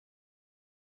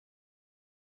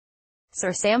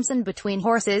 Sir Samson between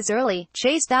horses early,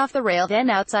 chased off the rail then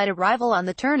outside a rival on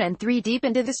the turn and 3 deep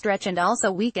into the stretch and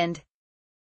also weakened.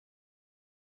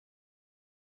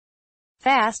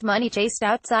 Fast Money chased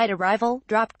outside a rival,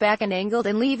 dropped back and angled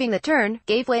and leaving the turn,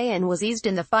 gave way and was eased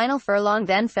in the final furlong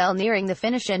then fell nearing the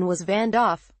finish and was vanned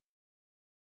off.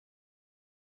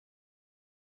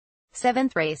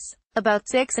 7th race. About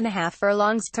 6.5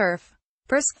 furlongs turf.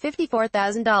 Purse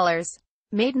 $54,000.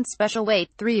 Maiden special weight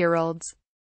 3-year-olds.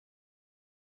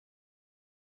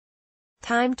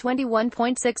 Time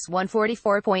 21.61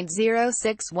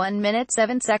 44.06 1 minute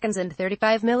 7 seconds and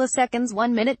 35 milliseconds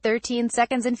 1 minute 13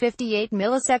 seconds and 58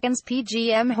 milliseconds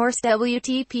PGM Horse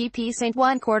WTPP St.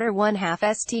 1 quarter 1 half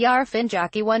STR Finn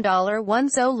Jockey $1 1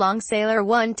 So Long Sailor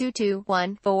 1 2 2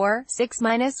 1 4 6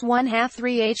 minus 1 half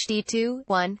 3 HD 2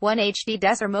 1 1 HD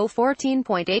Desarmo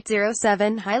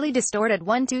 14.807 Highly Distorted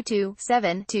 1 2 2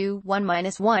 7 2 1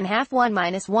 minus 1 half 1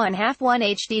 minus 1 half 1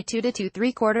 HD 2 to 2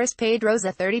 3 quarters Paid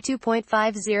Rosa 32.5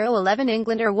 11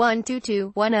 Englander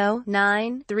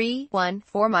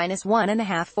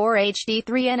 122-109-3-1-4-1.5 4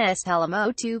 HD3 NS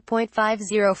Talamo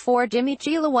 2.504 Jimmy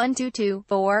Chila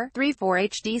 122-4-3-4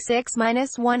 HD6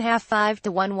 -1/2 5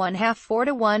 to 1 4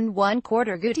 to 1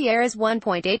 Gutierrez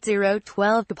 1.80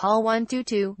 12 DePaul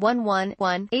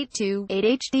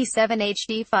 122-1-1-1-828 HD7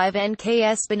 HD5 NK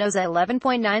Espinoza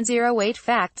 11.908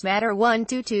 Facts Matter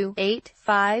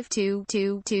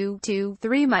 122-8-5-2-2-2-2-3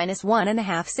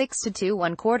 -1.5 6 to 2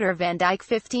 1/4 Van Dyke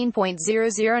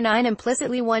 15.009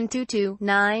 Implicitly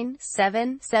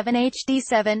 122-9-7-7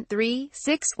 HD7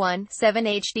 3-6-1-7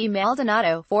 HD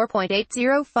Maldonado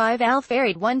 4.805 Al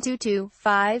Farid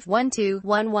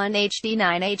 122-5-1-2-1-1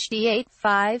 HD9 HD8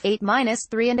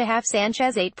 5-8-3.5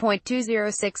 Sanchez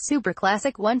 8.206 Super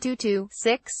Classic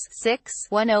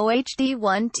 122-6-6-10 HD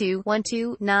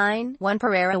 1-2-1-2-9-1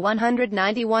 Pereira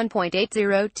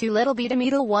 191.802 Little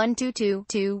Beatamidal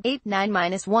 122-2-8-9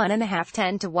 -1.5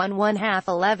 10 to 1 1/2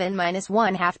 11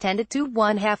 -1/2 10 to 2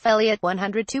 1/2 Elliott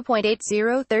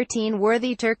 102.80 13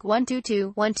 Worthy Turk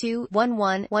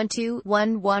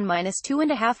 122-1-2-1-1-1-2-1-1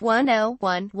 -2.5 10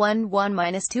 1-1-1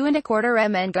 -2.25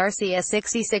 MN Garcia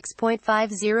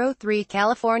 66.503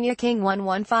 California King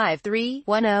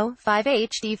 115-3-10 5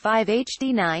 HD 5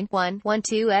 HD9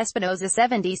 1-1-2 Espinoza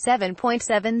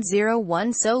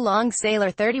 77.701 So Long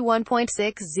Sailor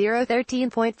 31.60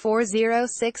 13.40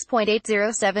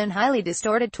 6.807 Highly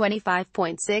Distorted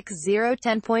 25.60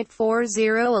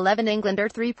 10.40 11 Englander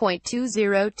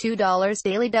 3.202 $2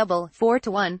 Daily Double 4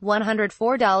 to 1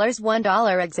 $104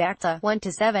 $1 Exacta 1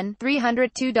 to 7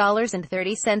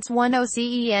 $302.30 1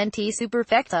 OCENT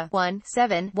Superfecta 1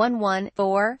 7 1 1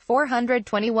 4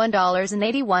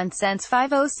 $421.81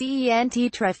 5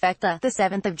 OCENT Trifecta the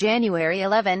 7th of January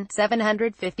 11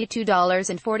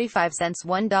 $752.45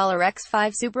 $1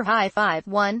 X5 Super High 5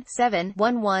 1 7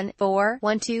 1 1 4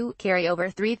 1 2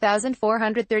 Carryover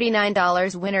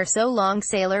 $3,439 Winner So Long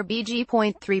Sailor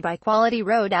BG.3 by Quality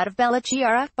Road out of Bella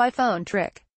Chiara by Phone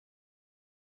Trick.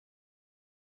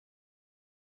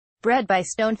 Bred by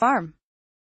Stone Farm.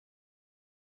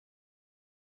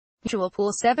 Mutual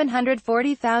Pool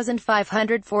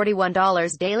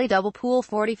 $740,541 Daily Double Pool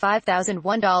 $45,001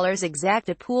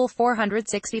 Exacta Pool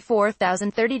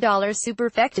 $464,030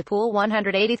 Superfecta Pool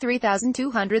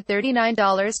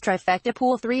 $183,239 Trifecta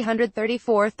Pool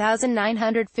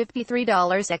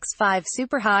 $334,953 X5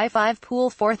 Super High 5 Pool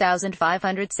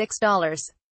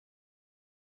 $4,506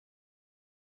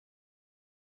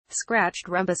 Scratched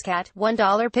Rumpus Cat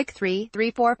 $1 Pick 3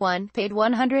 341 paid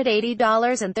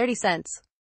 $180.30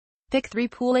 Pick 3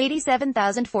 Pool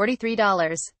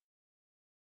 $87,043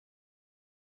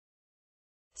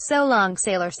 So Long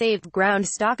Sailor saved ground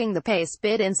stalking the pace,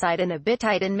 bit inside and a bit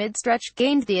tight in mid-stretch,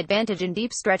 gained the advantage in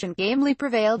deep stretch and gamely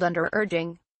prevailed under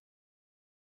urging.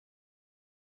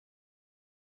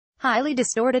 Highly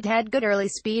Distorted had good early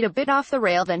speed, a bit off the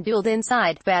rail, then dueled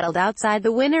inside, battled outside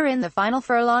the winner in the final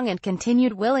furlong and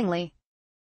continued willingly.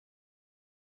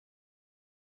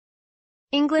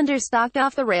 Englander stalked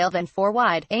off the rail, then 4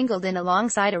 wide, angled in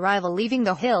alongside a rival leaving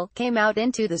the hill, came out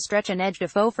into the stretch and edged a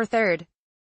foe for third.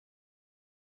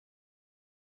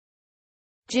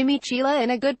 Jimmy Chila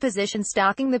in a good position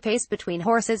stalking the pace between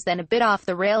horses, then a bit off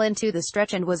the rail into the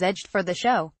stretch and was edged for the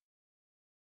show.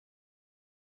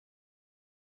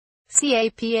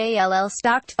 Capall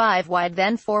stalked 5 wide,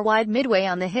 then 4 wide midway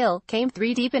on the hill, came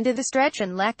 3 deep into the stretch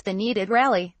and lacked the needed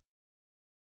rally.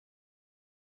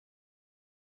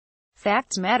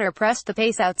 Facts Matter pressed the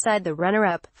pace outside the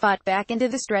runner-up, fought back into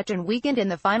the stretch and weakened in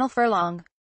the final furlong.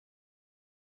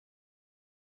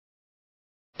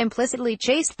 Implicitly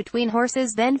chased between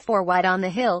horses, then 4 wide on the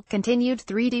hill, continued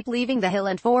 3 deep leaving the hill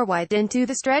and 4 wide into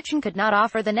the stretch and could not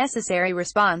offer the necessary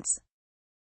response.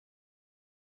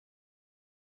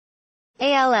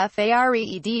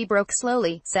 Alfared broke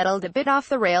slowly, settled a bit off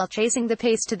the rail chasing the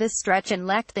pace to this stretch and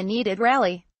lacked the needed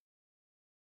rally.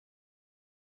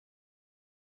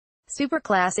 Super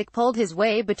Classic pulled his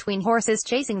way between horses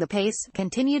chasing the pace,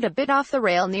 continued a bit off the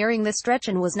rail nearing the stretch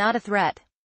and was not a threat.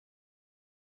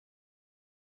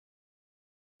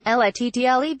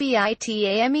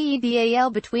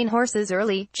 Littlebitamedal between horses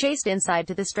early, chased inside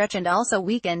to the stretch and also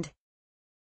weakened.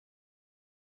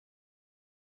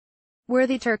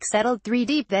 Worthy Turk settled 3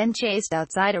 deep, then chased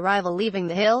outside a rival leaving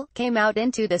the hill, came out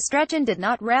into the stretch and did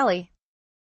not rally.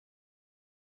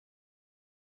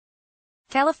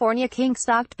 California King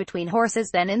stalked between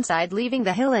horses, then inside leaving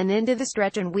the hill and into the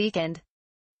stretch and weakened.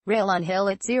 Rail on hill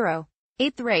at 0.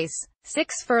 8th race.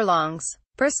 6 furlongs.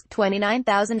 Purse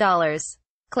 $29,000.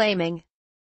 Claiming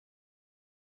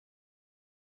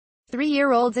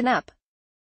 3-year-olds and up.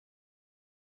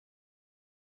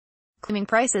 Claiming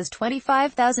prices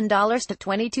 $25,000 to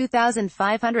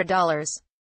 $22,500.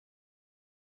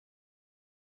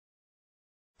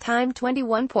 Time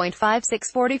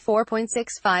 21.56,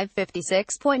 44.65,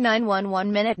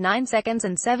 56.911 minute 9 seconds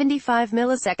and 75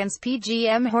 milliseconds.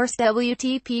 PGM Horse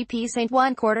WTPP St.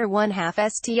 1 quarter 1 half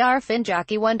STR Fin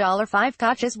Jockey $1.05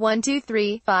 Koches 1 2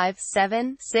 3 5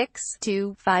 7 6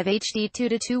 2 5 HD 2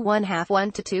 to 2 1 half 1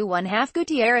 to 2 1 half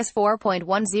Gutierrez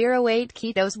 4.108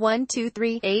 Ketos 1 2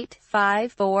 3 8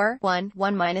 5 4 1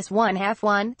 1 minus 1 half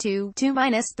 1 2 2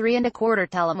 minus 3 and a quarter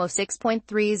Talamo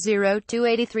 6.30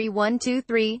 283 1 2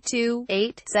 3 2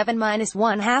 8 7 minus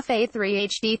 1 half A3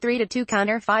 HD 3 to 2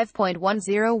 counter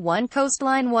 5.101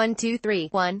 Coastline 1 2 3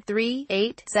 1 3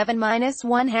 8 7 minus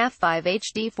 1 half 5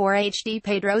 HD 4 HD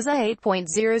Pedrosa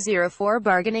 8.004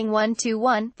 bargaining 1 2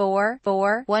 1 4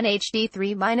 4 1 HD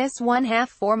 3 minus 1 half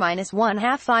 4 minus 1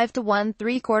 half 5 to 1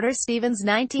 3 quarter Stevens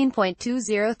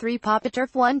 19.203 Papa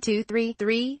Turf 1 2 3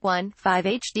 3 1 5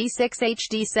 HD 6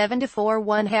 HD 7 to 4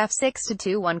 1 half 6 to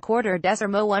 2 1 quarter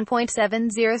Desermo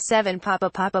 1.707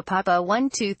 Papa 1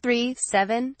 2 3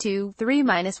 7 2 3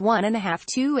 minus 1 and a half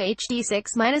 2 HD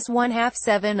 6 minus 1 half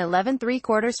 7 11 3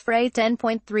 quarters Frey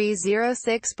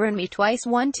 10.306 Burn Me Twice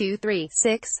 1 2 3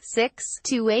 6 6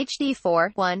 2 HD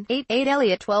 4 1 8 8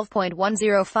 Elliott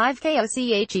 12.105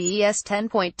 KOCHES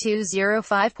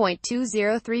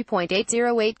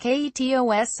 10.205.203.808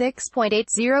 KETOS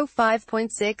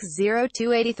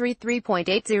 6.805.602 83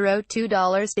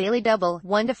 $3.802 Daily Double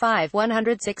 1 to 5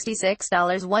 $166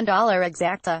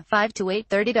 $1 Exacta 5 to 8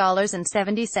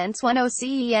 $30.70 1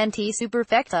 OCENT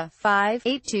Superfecta 5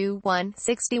 8 2 1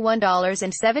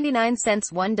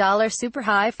 $61.79 $1 Super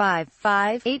High 5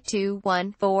 5 8 2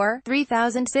 1 4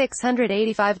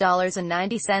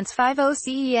 $3,685.90 5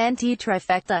 OCENT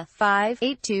Trifecta 5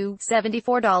 8 2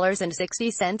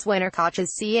 $74.60 Winner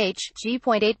Koches CH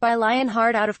G.8 by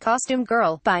Lionheart Out of Costume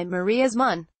Girl by Maria's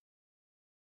Mun.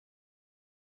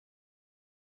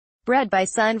 Bred by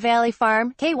Sun Valley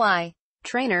Farm, KY.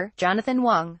 Trainer, Jonathan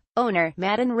Wong. Owner,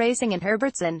 Madden Racing and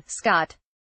Herbertson, Scott.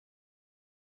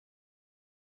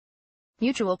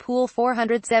 Mutual Pool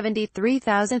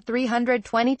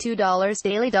 $473,322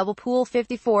 Daily Double Pool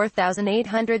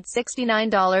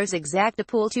 $54,869 Exacta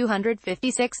Pool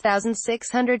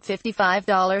 $256,655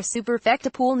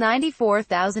 Superfecta Pool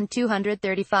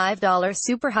 $94,235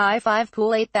 Super High 5 Pool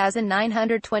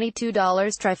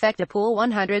 $8,922 Trifecta Pool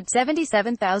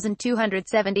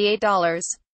 $177,278.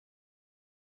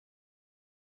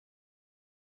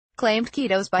 Claimed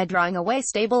Ketos by Drawing Away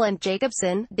Stable and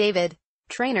Jacobson, David.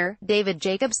 Trainer, David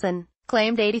Jacobson.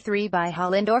 Claimed 83 by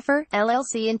Hollendorfer,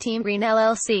 LLC and Team Green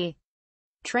LLC.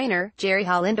 Trainer, Jerry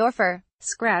Hollendorfer.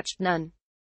 Scratched, none.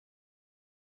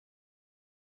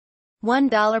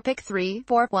 $1 pick 3,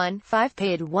 4, 1, 5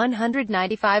 paid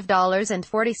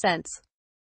 $195.40.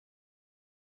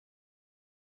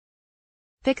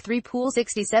 Pick 3 pool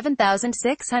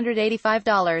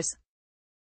 $67,685.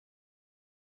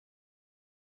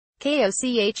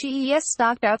 KOCHES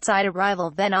stalked outside arrival,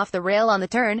 then off the rail on the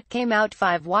turn, came out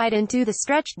 5 wide into the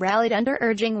stretch, rallied under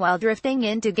urging while drifting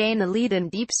in to gain the lead in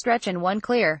deep stretch and 1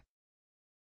 clear.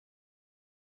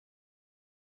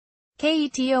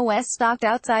 KETOS stalked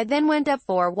outside, then went up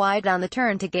 4 wide on the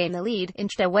turn to gain the lead,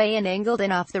 inched away and angled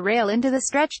in off the rail into the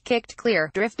stretch, kicked clear,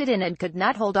 drifted in and could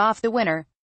not hold off the winner.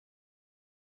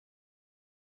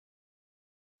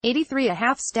 83 a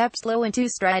half step slow into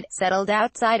stride, settled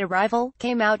outside arrival,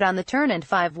 came out on the turn and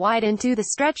 5 wide into the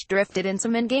stretch, drifted in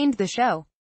some and gained the show.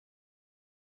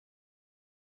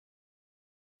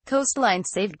 Coastline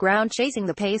saved ground chasing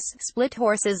the pace, split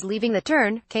horses leaving the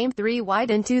turn, came 3 wide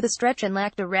into the stretch and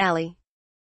lacked a rally.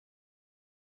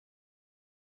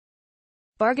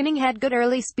 Bargaining had good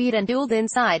early speed and dueled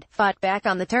inside, fought back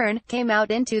on the turn, came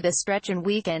out into the stretch and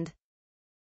weakened.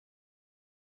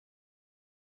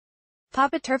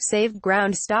 Papa Turf saved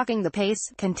ground stalking the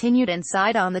pace, continued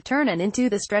inside on the turn and into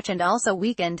the stretch and also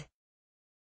weakened.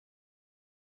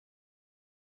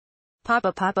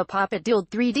 Papa dueled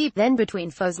 3 deep then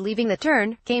between foes leaving the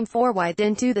turn, came 4 wide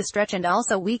into the stretch and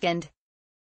also weakened.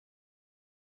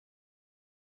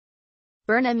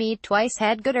 Burn Me Twice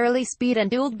had good early speed and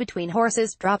dueled between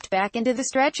horses, dropped back into the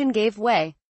stretch and gave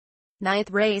way.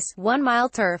 9th race, 1 mile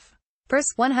turf.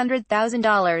 Purse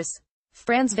 $100,000.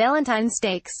 Franz Valentine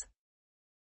Stakes.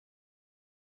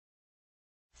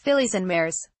 Fillies and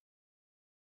mares.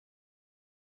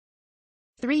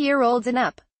 3-year-olds and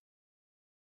up.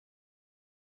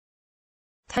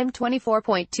 Time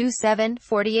 24.27,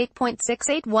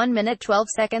 48.68, 1 minute 12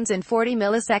 seconds and 40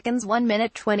 milliseconds, 1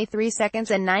 minute 23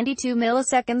 seconds and 92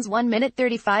 milliseconds, 1 minute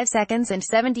 35 seconds and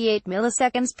 78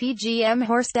 milliseconds. PGM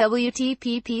Horse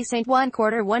WTPP Saint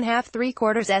 1/4 1/2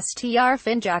 3/4 STR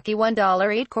Fin Jockey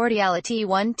 $1 8 Cordiality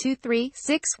 1 2 3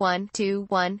 6 1 2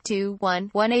 1 2 1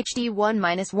 1 HD 1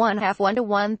 -1/2 1 to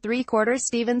 1 3/4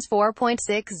 Stevens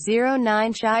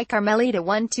 4.609 Shy Carmelita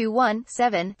 1 2 1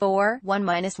 7 4 1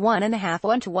 -1/2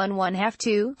 1 to 1 1/2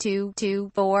 2 2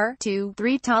 2 4 2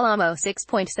 3 Talamo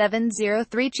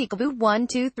 6.703 Chicaboo 1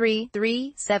 2 3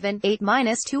 3 7 8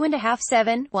 -2.5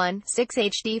 7 1 6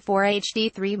 HD 4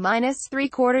 HD 3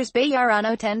 -3/4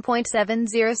 Bayarano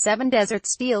 10.707 Desert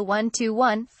Steel 1 2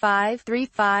 1 5 3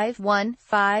 5 1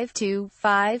 5 2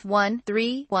 5 1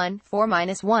 3 1 4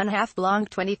 -1/2 Blanc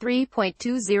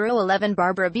 23.2011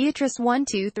 Barbara Beatrice 1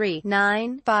 2 3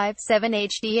 9 5 7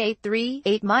 HD 8 3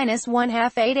 8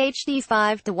 -1/2 8 HD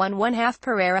 5 to 1 1/2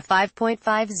 Pereira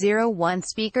 5.501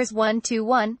 Speakers 1 2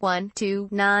 1 1 2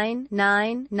 9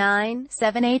 9 9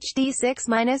 7 HD 6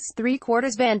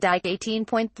 -3/4 Van Dyke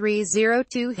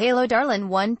 18.302 Halo Darlin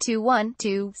 1 2 1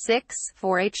 2 6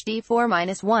 4 HD 4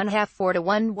 -1/2 4 to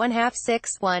 1 1/2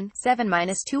 6 1 7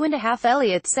 -2.5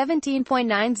 Elliott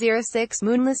 17.906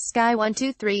 Moonless Sky 1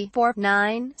 2 3 4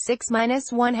 9 6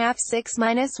 -1/2 6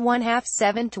 -1/2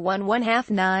 7 to 1 1/2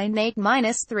 9 8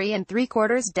 -3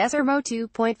 3/4 Desermo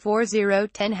 2.40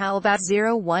 10 How about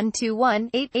 0 1 2 1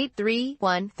 8 8 3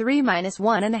 1 3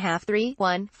 -1/2 3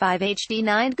 1 5 HD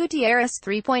 9 Gutierrez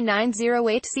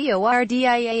 3.908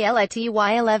 Cordiality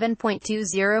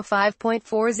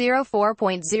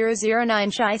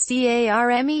 11.205.404.009 Shy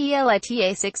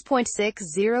Carmelita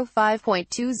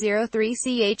 6.605.203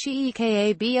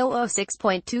 Cheekaboo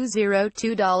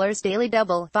 6.202 Daily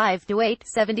Double 5 to 8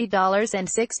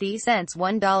 $70.60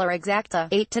 $1 Exacta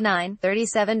 8 to 9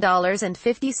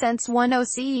 $37.50 1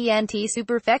 OCENT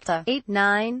Superfecta 8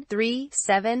 9 3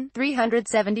 7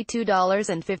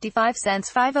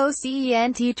 $372.55 5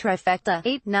 OCENT Trifecta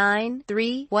 8 9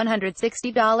 3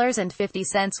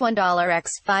 $160.50 $1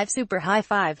 X 5 Super High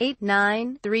 5 8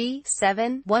 9 3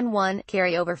 7 1 1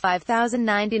 Carryover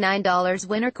 $5,099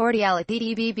 Winner Cordiality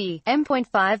DBB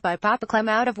M.5 by Papa Clem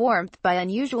Out of Warmth by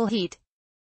Unusual Heat.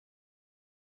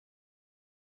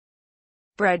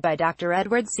 Bred by Dr.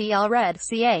 Edward C. Allred,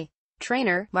 C.A.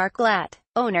 Trainer, Mark Glatt.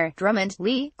 Owner, Drummond,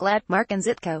 Lee, Glatt, Mark and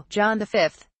Zitko, John V.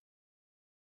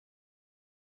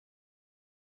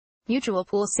 Mutual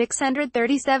Pool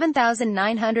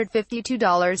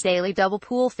 $637,952 Daily Double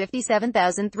Pool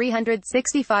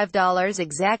 $57,365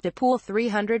 Exacta Pool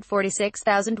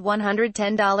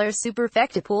 $346,110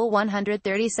 Superfecta Pool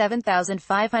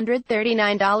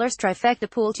 $137,539 Trifecta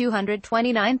Pool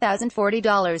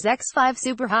 $229,040 X5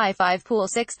 Super High 5 Pool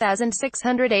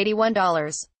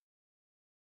 $6,681.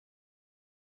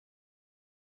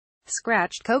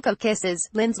 Scratched Cocoa Kisses,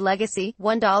 Lynn's Legacy,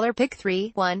 $1 Pick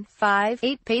 3, 1, 5,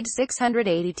 8 Paid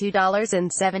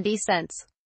 $682.70.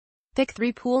 Pick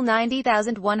 3 Pool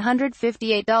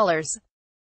 $90,158.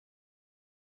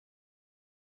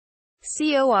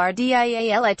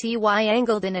 Cordiality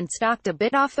angled in and stalked a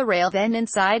bit off the rail, then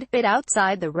inside, bit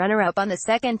outside the runner-up on the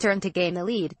second turn to gain the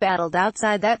lead, battled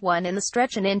outside that one in the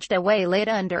stretch and inched away late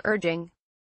under urging.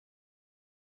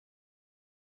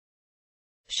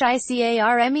 Shy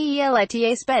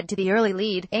Carmelita sped to the early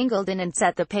lead, angled in and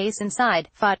set the pace inside,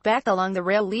 fought back along the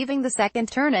rail leaving the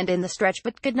second turn and in the stretch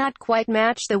but could not quite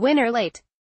match the winner late.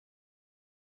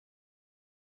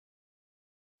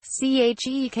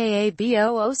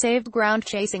 Cheekaboo saved ground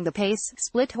chasing the pace,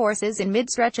 split horses in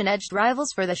mid-stretch and edged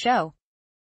rivals for the show.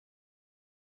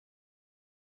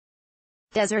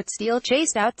 Desert Steel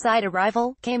chased outside a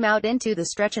rival, came out into the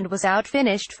stretch and was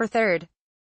out-finished for third.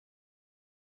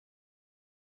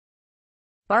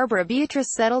 Barbara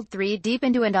Beatrice settled 3 deep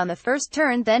into and on the first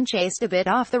turn, then chased a bit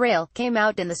off the rail, came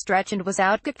out in the stretch and was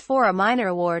outkicked for a minor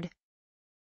award.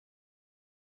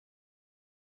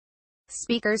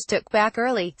 Speakers took back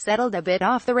early, settled a bit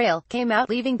off the rail, came out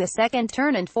leaving the second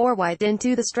turn and 4 wide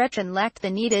into the stretch and lacked the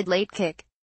needed late kick.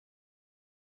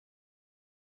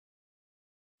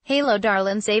 Halo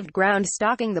Darlin saved ground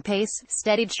stalking the pace,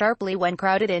 steadied sharply when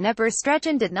crowded in upper stretch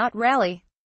and did not rally.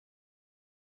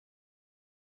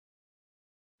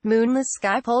 Moonless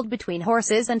Sky pulled between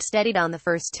horses and steadied on the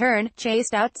first turn,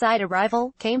 chased outside a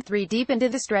rival, came 3 deep into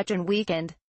the stretch and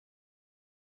weakened.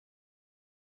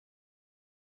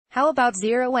 How about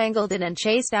 0 angled in and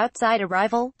chased outside a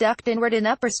rival, ducked inward in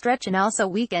upper stretch and also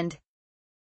weakened.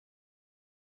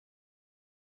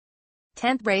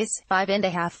 10th race,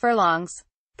 5.5 furlongs.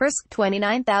 Purse,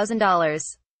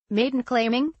 $29,000. Maiden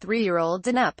claiming, 3-year-olds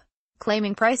and up.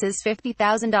 claiming prices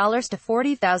 $50,000 to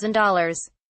 $40,000.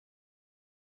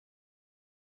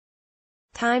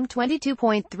 Time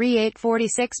 22.38,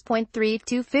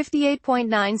 46.32,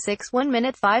 58.96, 1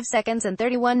 minute 5 seconds and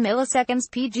 31 milliseconds.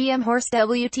 PGM Horse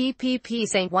WTPP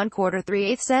St. 1 quarter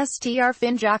 3/8 STR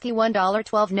Fin Jockey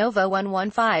 $1.12 Nova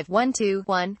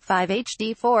 115121 5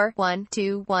 HD 4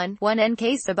 1211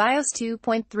 NK Sabios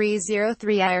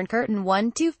 2.303 Iron Curtain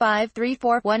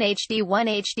 12534 1 HD 1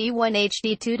 HD 1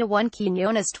 HD 2 to 1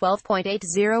 Quinones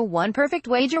 12.801 Perfect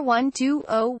Wager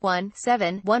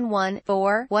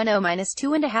 120171141 minus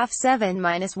 2.5 7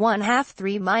 minus 1/2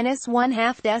 3 minus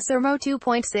 1/2 Desermo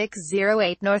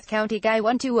 2.608 North County Guy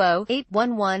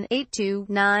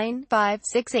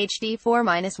 120-811-829-56 HD 4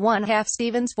 minus 1/2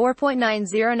 Stevens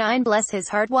 4.909 Bless His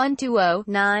Heart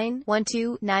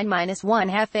 120-9-129 minus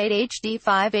 1/2 8 HD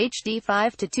 5 HD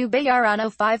 5 to 2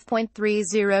 Bayarano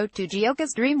 5.302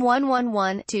 Gioca's Dream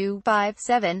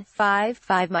 111-257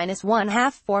 5 minus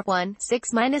 1/2 4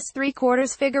 6 minus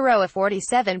 3/4 Figueroa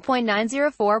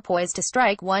 47.904 Poised to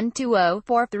Strike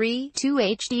 120-4 2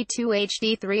 HD 2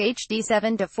 HD 3 HD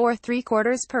 7 to 4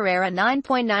 3/4 Pereira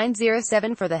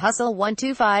 9.907 For the Hustle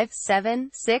 125-7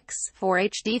 4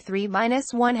 HD 3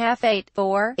 minus 1/2 8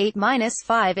 4 8 minus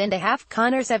 5.5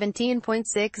 Connor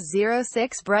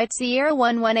 17.606 Bright Sierra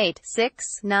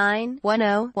 118-6 9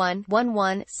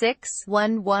 1 6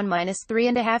 1 minus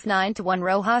 3.5 9 to 1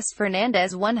 Rojas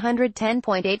Fernandez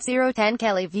 110.80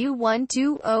 Kelly View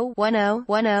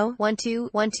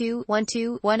 120-10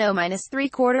 minus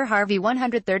 3/4 Harvey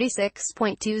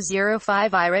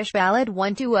 136.205 Irish Ballad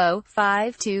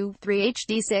 120-5 3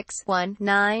 HD 6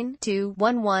 9 2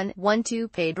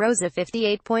 Pedroza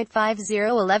 58.50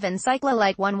 11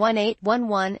 Cyclolite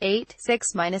 118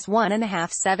 6 minus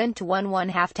 1.5 7 to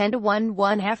 1/2 10 to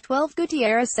 1/2 12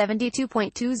 Gutierrez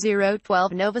 72.20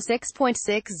 12 Nova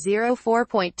 6.60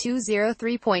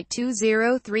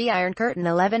 4.203 Iron Curtain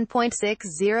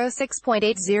 11.60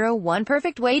 6.801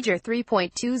 Perfect Wager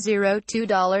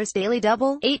 3.202 Daily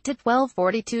Double 8 to 12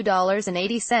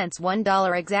 $42.80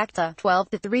 $1 Exacta 12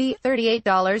 to 3 $38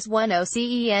 10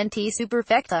 CENT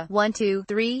Superfecta 1 2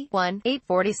 3 1 8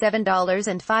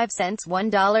 $47.05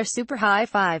 $1 Super High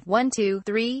 5 1 2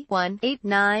 3 1 8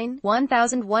 9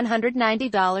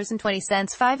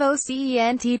 $1,190.20 50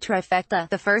 CENT Trifecta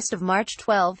the 1st of March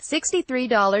 12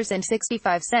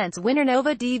 $63.65 Winner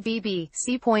Nova DBB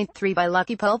C.3 by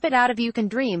Lucky Pulpit Out of You Can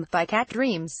Dream by Cat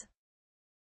Dreams.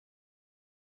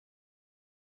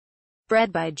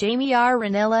 Bred by Jamie R.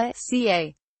 Ranella,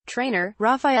 C.A. Trainer,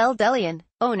 Rafael Delian.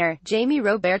 Owner, Jamie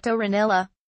Roberto Ranella.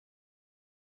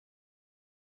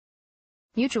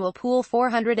 Mutual Pool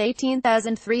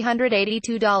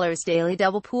 $418,382 Daily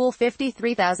Double Pool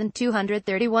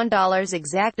 $53,231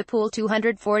 Exacta Pool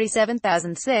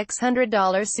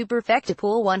 $247,600 Superfecta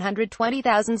Pool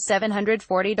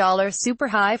 $120,740 Super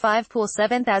High 5 Pool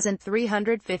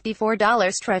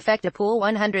 $7,354 Trifecta Pool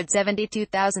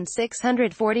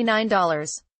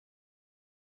 $172,649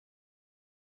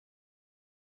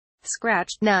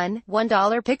 Scratched, none,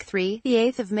 $1 Pick 3, the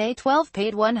 8th of May 12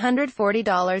 paid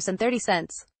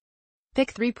 $140.30.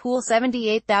 Pick 3 Pool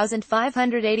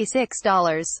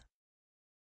 $78,586.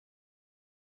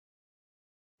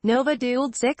 Nova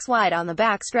dueled 6 wide on the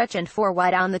back stretch and 4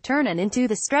 wide on the turn and into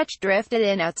the stretch drifted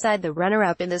in outside the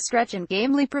runner-up in the stretch and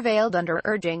gamely prevailed under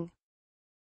urging.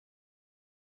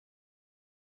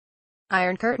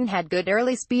 Iron Curtain had good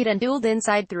early speed and dueled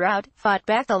inside throughout, fought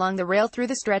back along the rail through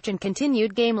the stretch and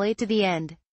continued gamely to the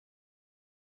end.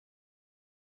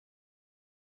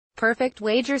 Perfect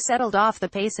Wager settled off the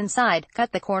pace inside,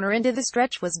 cut the corner into the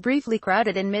stretch, was briefly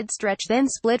crowded in mid-stretch, then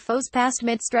split foes past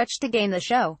mid-stretch to gain the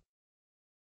show.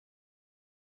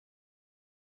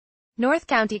 North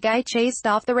County Guy chased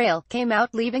off the rail, came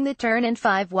out leaving the turn and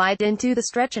 5 wide into the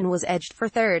stretch and was edged for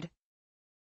third.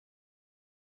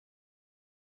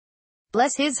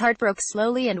 Bless His Heart broke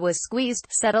slowly and was squeezed,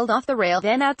 settled off the rail,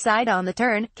 then outside on the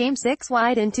turn, came 6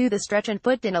 wide into the stretch and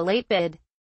put in a late bid.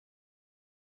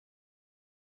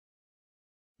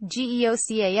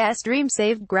 Geocas Dream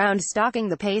saved ground stalking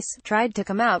the pace, tried to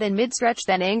come out in mid-stretch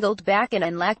then angled back in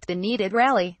and lacked the needed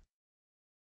rally.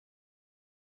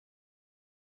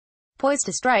 Poised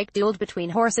to Strike dueled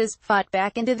between horses, fought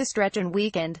back into the stretch and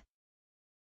weakened.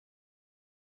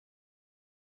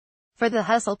 For the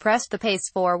Hustle pressed the pace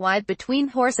 4 wide between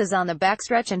horses on the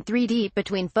backstretch and 3 deep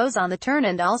between foes on the turn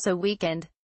and also weakened.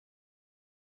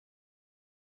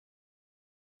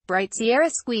 Bright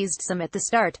Sierra squeezed some at the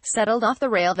start, settled off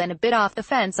the rail then a bit off the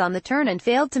fence on the turn and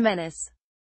failed to menace.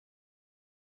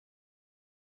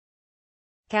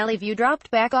 Cali View dropped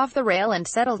back off the rail and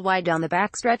settled wide on the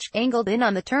backstretch, angled in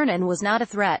on the turn and was not a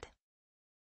threat.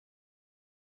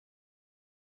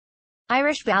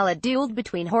 Irish Ballad dueled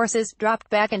between horses, dropped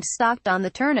back and stalked on the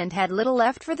turn and had little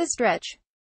left for the stretch.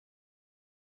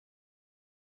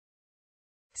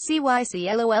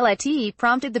 CYCLOLITE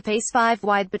prompted the pace 5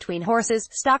 wide between horses,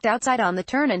 stalked outside on the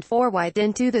turn and 4 wide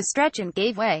into the stretch and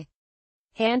gave way.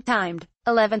 Hand-timed.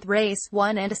 11th race,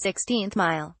 1 1/16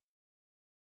 mile.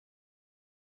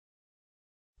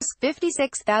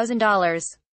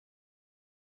 $56,000.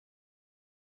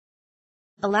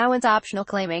 Allowance optional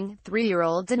claiming,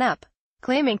 3-year-olds and up.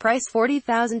 Claiming price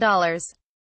 $40,000.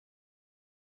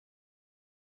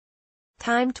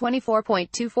 Time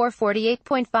 24.24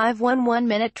 48.511 1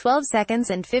 minute 12 seconds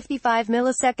and 55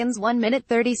 milliseconds 1 minute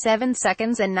 37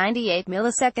 seconds and 98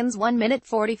 milliseconds 1 minute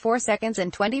 44 seconds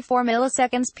and 24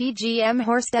 milliseconds PGM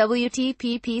Horse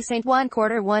WTPP St.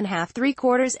 1/4 1/2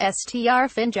 3/4 STR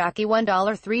Fin Jockey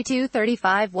 $1.32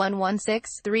 35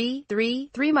 116 3 3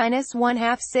 3 minus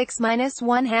 1/2 6 minus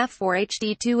 1/2 4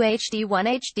 HD 2 HD 1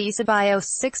 HD Ceballos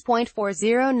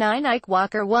 6.409 Ike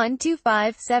Walker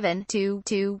 1257 2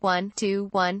 2 1 2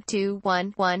 1 2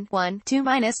 1 1 1 2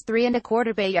 minus 3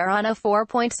 1/4 Bayarano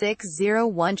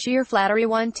 4.601 Sheer Flattery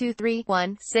 1 2 3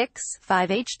 1 6 5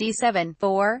 HD 7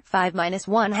 4 5 minus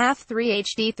 1/2 3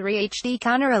 HD 3 HD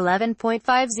Connor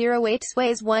 11.508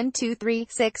 Sways 1 2 3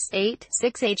 6 8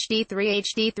 6 HD 3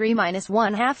 HD 3 minus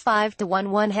 1/2 5 to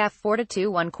 1 1/2 4 to 2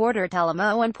 1/4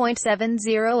 Talama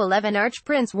 1.7011 Arch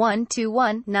Prince 1 2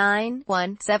 1 9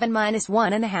 1 7 minus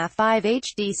 1/2 5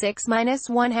 HD 6 minus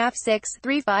 1/2 6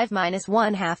 3 5 minus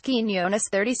 1/2 Quinones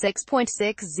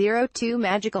 36.602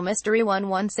 Magical Mystery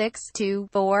 116 2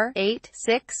 4 8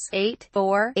 6 8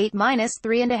 4 8 minus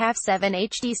 3/2 7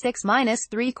 HD 6 minus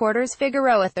 3/4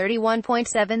 Figueroa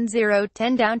 31.70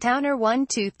 10 Downtowner 1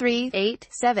 2 3 8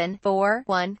 7 4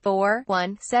 1 4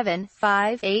 1 7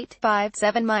 5 8 5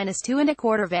 7 minus 2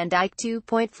 1/4 Van Dyke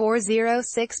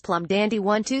 2.406 Plum Dandy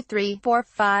 1 2 3 4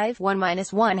 5 1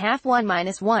 minus 1/2 1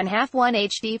 minus 1/2 1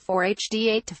 HD 4 HD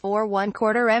 8 to 4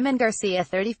 1/4 M and Garcia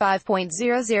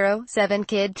 35.007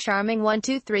 Kid Charming 1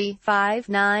 2 3 5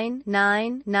 9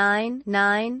 9 9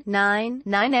 9 9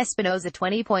 9 Espinoza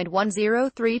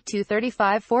 20.103 2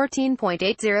 35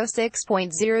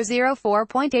 14.806.004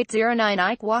 4.809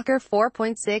 Ike Walker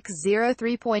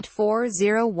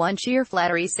 4.603.401 Sheer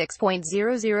Flattery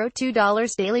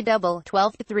 $6.002 Daily Double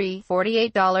 12 to 3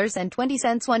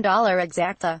 $48.20 $1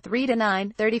 Exacta 3 to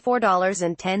 9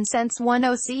 $34.10 1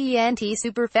 OCENT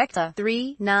Superfecta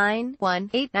 3 9 1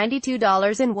 8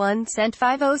 $92.01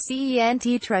 5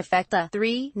 OCENT Trifecta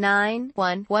 3 9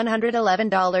 1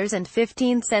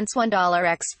 $111.15 $1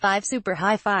 X 5 Super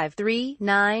High 5 3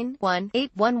 9 1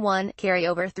 8 11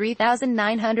 Carryover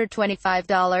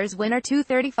 $3,925 Winner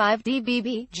 235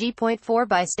 DBB G.4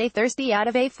 by Stay Thirsty Out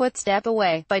of a Footstep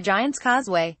Away by Giants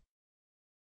Causeway.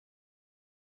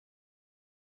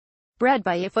 Bred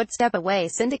by A Footstep Away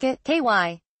Syndicate,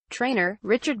 KY. Trainer,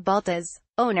 Richard Baltas.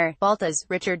 Owner, Baltas,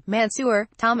 Richard, Mansour,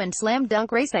 Tom and Slam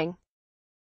Dunk Racing.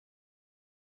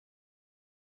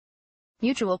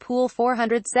 Mutual Pool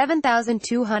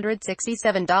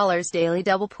 $407,267 Daily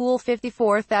Double Pool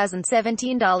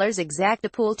 $54,017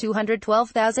 Exacta Pool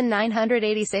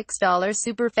 $212,986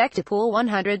 Superfecta Pool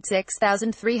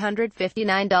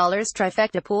 $106,359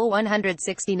 Trifecta Pool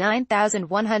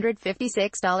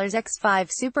 $169,156 X5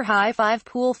 Super High 5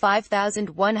 Pool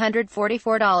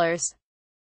 $5,144.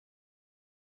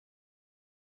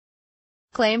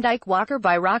 Claimed Ike Walker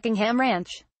by Rockingham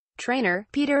Ranch. Trainer,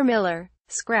 Peter Miller.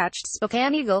 Scratched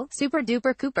Spokane Eagle, Super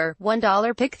Duper Cooper,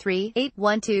 $1 Pick 3, 8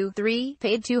 1 2 3,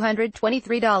 paid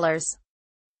 $223.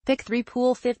 Pick 3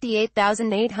 Pool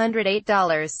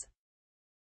 $58,808.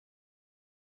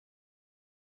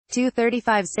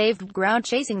 235 saved ground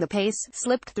chasing the pace,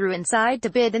 slipped through inside to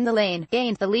bid in the lane,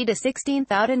 gained the lead a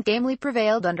 16th out and gamely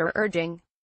prevailed under urging.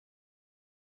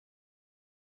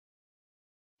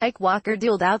 Ike Walker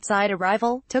dueled outside a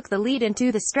rival, took the lead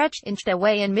into the stretch, inched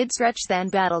away in mid-stretch then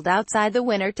battled outside the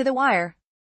winner to the wire.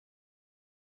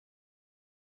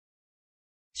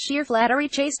 Sheer Flattery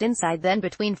chased inside then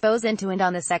between foes into and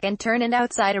on the second turn and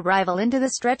outside a rival into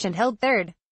the stretch and held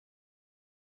third.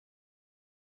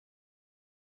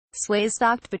 Sways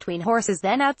stalked between horses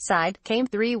then outside, came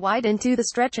 3 wide into the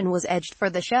stretch and was edged for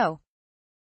the show.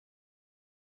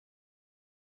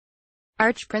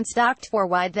 Arch Prince stalked 4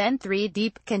 wide then 3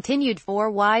 deep, continued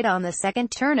 4 wide on the second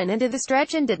turn and into the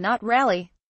stretch and did not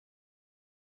rally.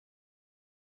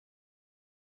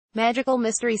 Magical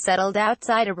Mystery settled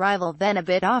outside a rival then a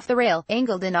bit off the rail,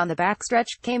 angled in on the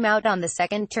backstretch, came out on the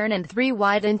second turn and 3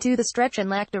 wide into the stretch and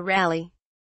lacked a rally.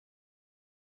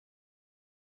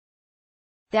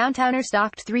 Downtowner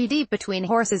stalked 3 deep between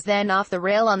horses then off the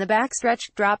rail on the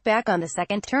backstretch, dropped back on the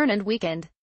second turn and weakened.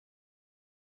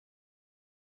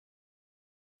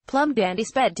 Plum Dandy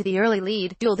sped to the early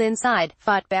lead, dueled inside,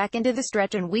 fought back into the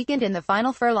stretch and weakened in the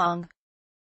final furlong.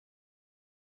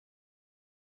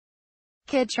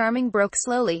 Kid Charming broke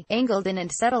slowly, angled in and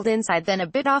settled inside, then a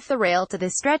bit off the rail to the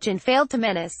stretch and failed to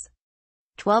menace.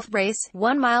 12th race,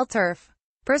 1 mile turf.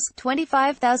 Purse,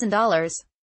 $25,000.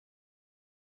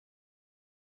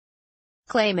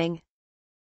 Claiming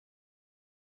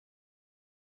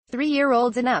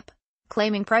 3-year-olds and up.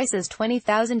 Claiming prices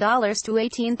 $20,000 to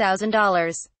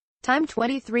 $18,000. Time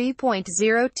 23.02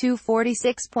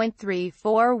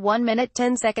 46.34 1 minute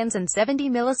 10 seconds and 70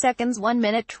 milliseconds 1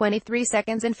 minute 23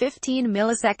 seconds and 15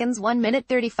 milliseconds 1 minute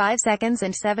 35 seconds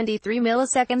and 73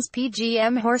 milliseconds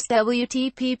PGM Horse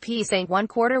WTPP St.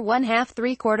 1/4 1/2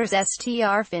 3/4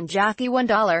 STR Fin Jockey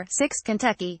 $1.06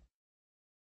 Kentucky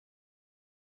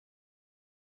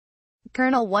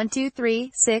Colonel 1 2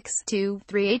 3 6 2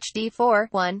 3 HD 4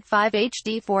 1 5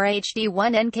 HD 4 HD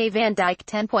 1 NK Van Dyke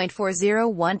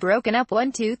 10.401 Broken up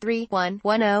 1 2 3 1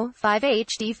 1 0 5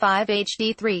 HD 5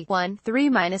 HD 3 1 3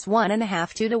 minus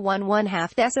 1.5 2 to 1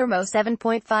 1/2 Decermo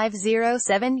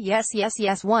 7.507 yes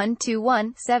 1 2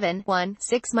 1 7 1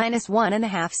 6 minus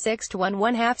 1.5 6 to 1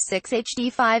 1/2 6 HD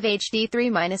 5 HD 3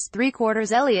 minus 3/4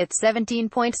 Elliott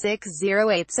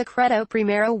 17.608 Secreto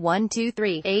Primero 1 2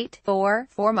 3 8 4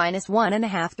 4 minus 1.5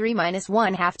 3 minus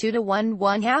 1/2 2 to 1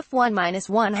 1/2 1 minus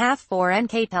 1/2 4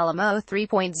 NK Pelamo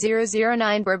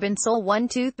 3.009 Bourbon Soul 1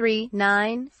 2 3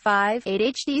 9 5 8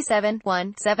 HD 7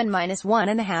 1 7 minus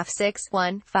 1.5 6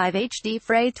 1 5 HD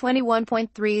Frey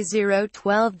 21.30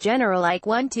 12 General Ike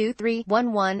 1 2 3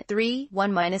 1 1 3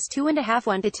 1 minus 2.5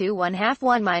 1 to 2 1/2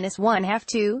 1 minus 1/2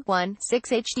 2 1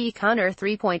 6 HD Connor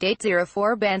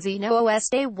 3.804 Banzino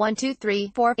Oeste 1 2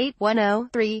 3 4 8 1 0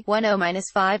 3 1 0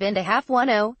 minus 5.5 1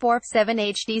 0 4 7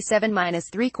 HD 7 minus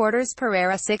 3/4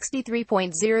 Pereira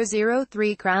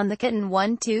 63.003 Crown the Kitten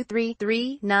 1 2 3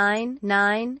 3 9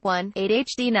 9 1 8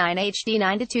 HD 9 HD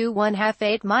 9 to 2 1/2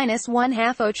 8 minus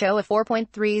 1/2 Ochoa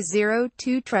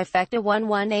 4.302 Trifecta 1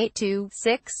 1 8 2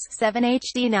 6 7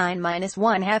 HD 9 minus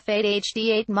 1/2 8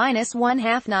 HD 8 minus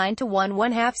 1/2 9 to 1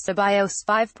 1/2 Ceballos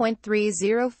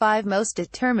 5.305 Most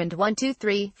Determined 1 2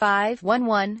 3 5 1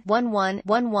 1 1 1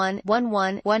 1 1 1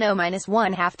 1 1 0 minus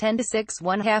 1/2 10 to 6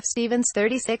 1/2 Stevens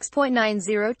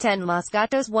 36.90 10 Los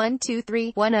Gatos 1 2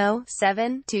 3 1 0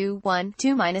 7 2 1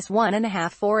 2 minus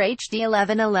 1/2 4 HD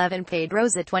 11 11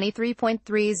 Pedroza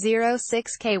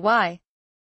 23.306 KY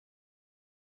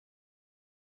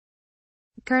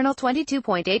Colonel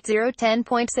 22.80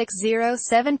 10.607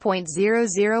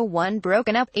 7.001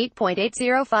 Broken up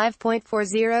 8.805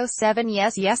 5.407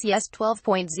 yes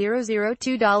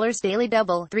 12.002 Daily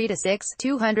Double 3 to 6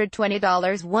 $220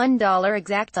 $1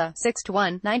 Exacta 6 to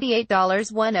 1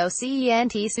 $98 1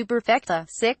 OCENT Superfecta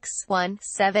 6 1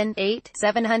 7 8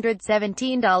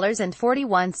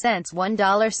 $717.41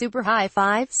 $1 Super High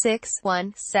 5 6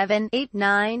 1 7 8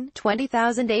 9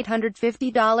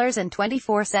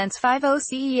 $20,850.24 5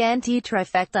 OCENT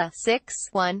Trifecta 6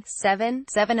 1 7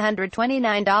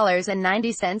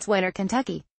 $729.90 Winner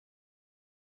Kentucky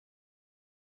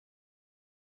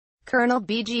Colonel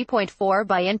BG.4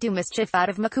 by Into Mischief Out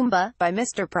of Macumba, by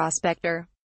Mr. Prospector.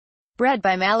 Bred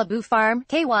by Malibu Farm,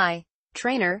 KY.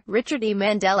 Trainer, Richard E.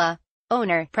 Mandela.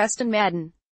 Owner, Preston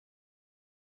Madden.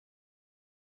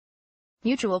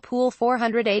 Mutual Pool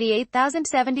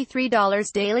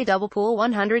 $488,073 Daily Double Pool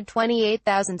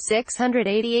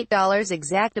 $128,688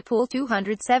 Exacta Pool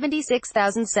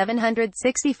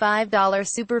 $276,765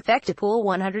 Superfecta Pool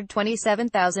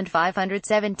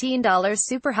 $127,517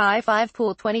 Super High 5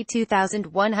 Pool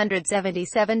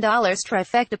 $22,177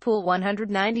 Trifecta Pool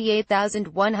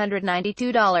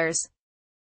 $198,192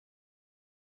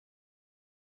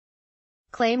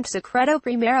 Claimed Secreto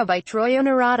Primero by Troy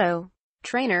Honorado.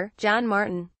 Trainer, John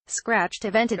Martin. Scratched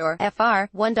Aventador, FR,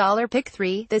 $1 Pick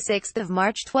 3, the 6th of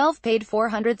March 12 paid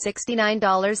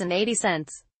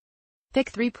 $469.80.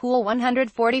 Pick 3 Pool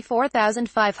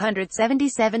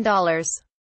 $144,577.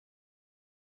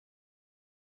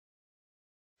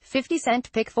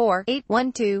 50-cent Pick 4, 8,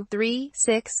 1, 2, 3,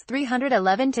 6,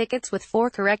 311 tickets with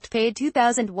 4 correct paid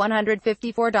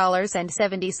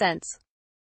 $2,154.70.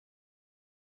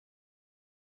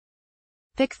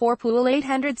 Pick 4 Pool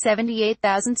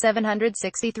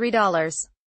 $878,763.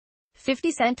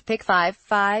 50-cent Pick 5,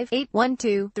 5, 8, 1,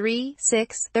 2, 3,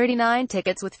 6, 39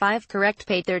 tickets with 5 correct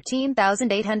paid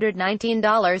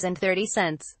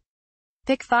 $13,819.30.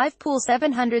 Pick 5 Pool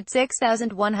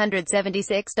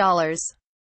 $706,176.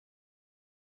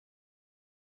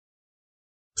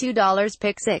 $2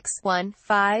 Pick 6, 1,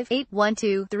 5, 8, 1,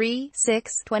 2, 3,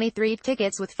 6, 23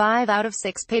 tickets with 5 out of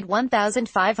 6 paid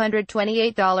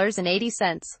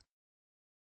 $1,528.80.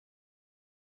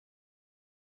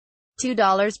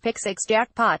 $2 pick 6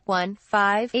 jackpot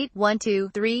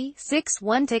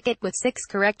 1581231 ticket with 6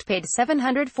 correct paid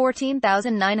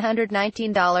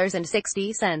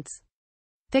 $714,919.60.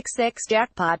 Pick 6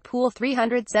 jackpot pool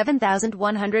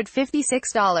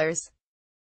 $307,156.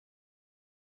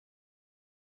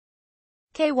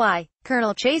 KY.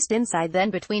 Colonel chased inside then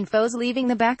between foes leaving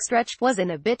the backstretch, was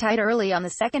in a bit tight early on the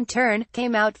second turn,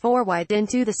 came out 4 wide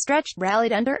into the stretch,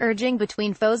 rallied under urging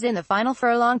between foes in the final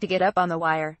furlong to get up on the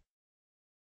wire.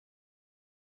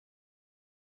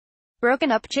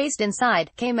 Broken up chased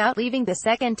inside, came out leaving the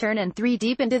second turn and 3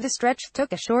 deep into the stretch,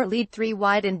 took a short lead 3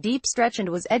 wide in deep stretch and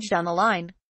was edged on the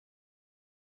line.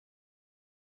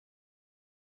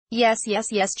 Yes,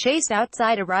 chased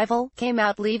outside arrival, came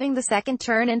out leaving the second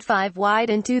turn and 5 wide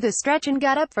into the stretch and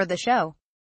got up for the show.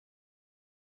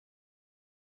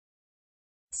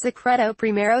 Secreto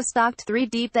Primero stalked 3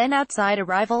 deep then outside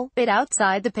arrival, bit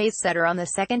outside the pace setter on the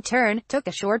second turn, took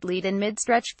a short lead in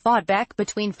mid-stretch, fought back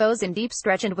between foes in deep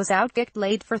stretch and was outkicked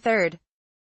late for third.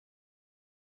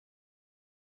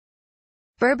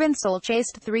 Bourbon Soul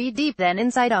chased 3 deep then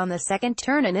inside on the second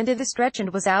turn and into the stretch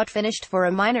and was outfinished for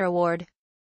a minor award.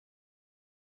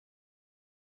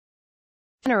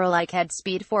 General had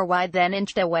speed 4 wide then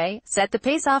inched away, set the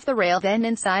pace off the rail then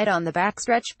inside on the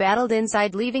backstretch, battled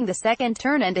inside leaving the second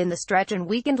turn and in the stretch and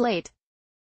weakened late.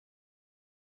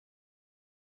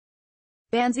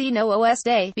 Banzi No Os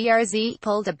Day, BRZ,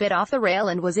 pulled a bit off the rail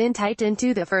and was in tight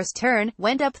into the first turn,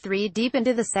 went up 3 deep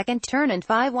into the second turn and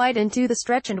 5 wide into the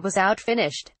stretch and was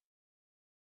outfinished.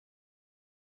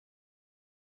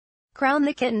 Crown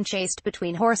the Kitten chased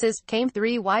between horses, came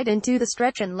 3 wide into the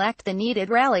stretch and lacked the needed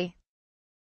rally.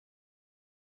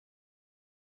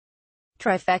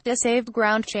 Trifecta saved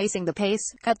ground chasing the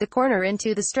pace, cut the corner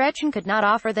into the stretch and could not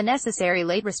offer the necessary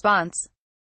late response.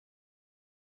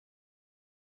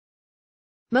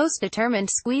 Most Determined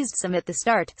squeezed some at the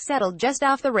start, settled just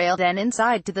off the rail then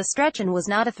inside to the stretch and was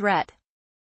not a threat.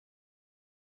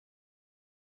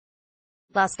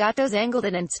 Los Gatos angled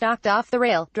in and stalked off the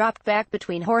rail, dropped back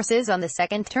between horses on the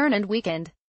second turn and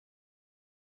weakened.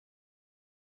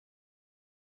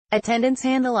 Attendance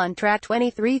handle on track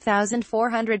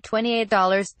 $23,428,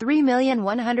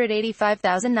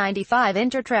 $3,185,095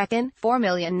 Intertrackin,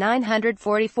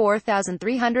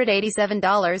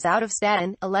 $4,944,387 Out of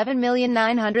Staten,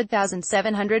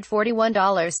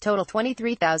 $11,900,741 Total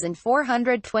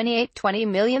 $23,428,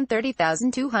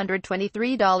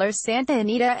 $20,030,223 Santa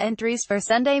Anita entries for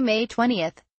Sunday, May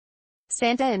 20th.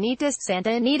 Santa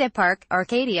Anita Park,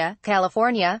 Arcadia,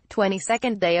 California,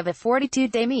 22nd day of a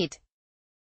 42-day meet.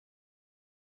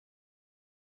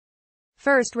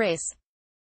 First race.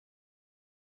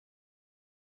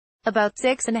 About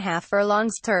 6.5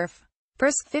 furlongs turf.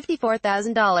 Purse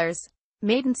 $54,000.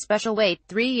 Maiden special weight,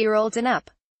 3-year-olds and up.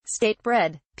 State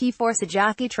bred. P4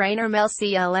 Sajaki trainer Mel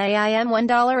CLAIM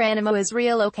 $1 Animo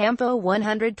Israel Ocampo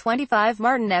 125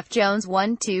 Martin F. Jones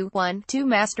 1-2-1-2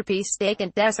 Masterpiece Stake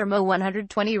and Desermo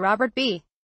 120 Robert B.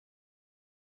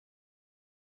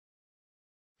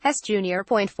 S. Jr.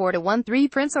 0.4-1-3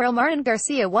 Prince Earl Martin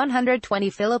Garcia 120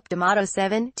 Philip D'Amato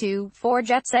 7-2-4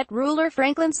 Jet Set Ruler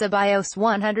Franklin Ceballos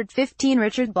 115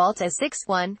 Richard Baltas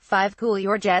 6-1-5 Cool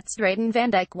Your Jets Drayton Van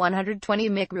Dyke 120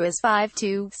 Mick Ruiz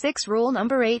 5-2-6 Rule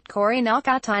number 8 Corey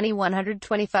Nakatani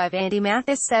 125 Andy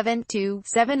Mathis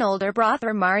 7-2-7 Older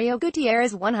Brother Mario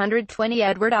Gutierrez 120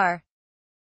 Edward R.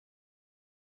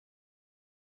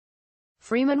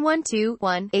 Freeman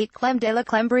 1-2-1-8 Clem de la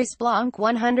Clembrice Blanc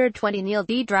 120 Neil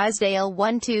D. Drysdale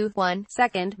 1-2-1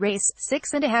 second race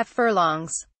 6.5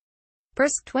 furlongs.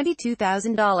 Purse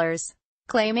 $22,000.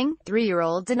 Claiming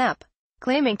 3-year-olds and up.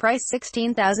 Claiming price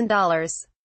 $16,000.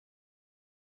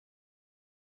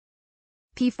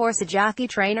 P4 Sajaki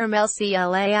trainer Mel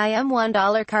CLAIM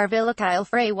 $1 Carvilla Kyle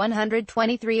Frey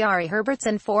 123 Ari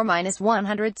Herbertson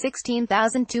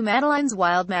 4-116,002 Madeline's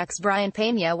Wild Max Brian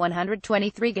Pena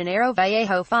 123 Ganero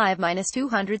Vallejo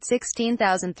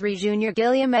 5-216,003 Junior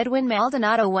Gilliam Edwin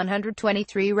Maldonado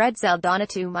 123 Red Saldana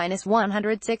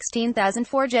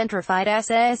 2-116,004 Gentrified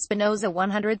Asa Espinoza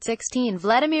 116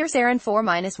 Vladimir Sarin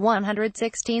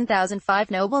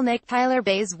 4-116,005 Noble Nick Tyler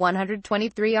Bays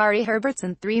 123 Ari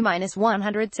Herbertson 3-116,000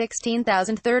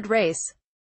 third race.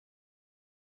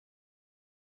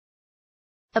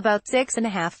 About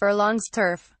 6.5 furlongs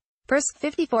turf. Purse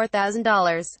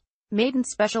 $54,000. Maiden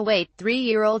special weight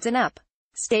 3-year-olds and up.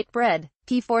 State bred.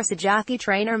 P4 Sajaki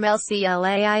trainer Mel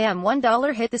CLAIM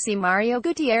 $1 Hit the C Mario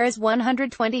Gutierrez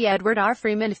 120 Edward R.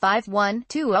 Freeman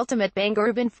 5-1-2 Ultimate Bangor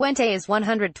Ruben Fuentes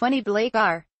 120 Blake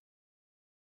R.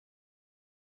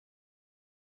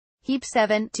 Heap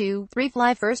 7-2-3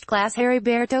 Fly First Class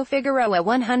Heriberto Figueroa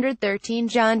 113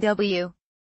 John W.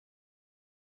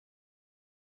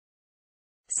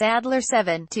 Sadler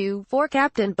 7-2-4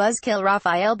 Captain Buzzkill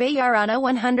Rafael Bejarano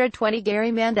 120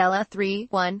 Gary Mandela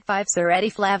 3-1-5 Sir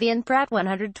Eddie Flavian Pratt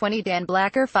 120 Dan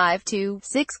Blacker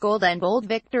 5-2-6 Gold and Bold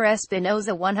Victor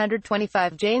Espinoza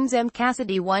 125 James M.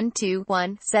 Cassidy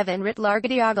 1-2-1-7 Rit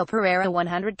Largadiago Pereira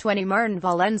 120 Martin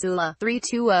Valenzuela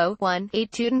 3-2-0-1-8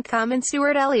 Tutankhamun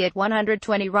Stuart Elliott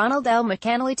 120 Ronald L.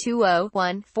 McCannley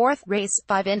 2-0-1 4th race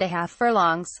 5.5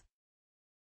 furlongs.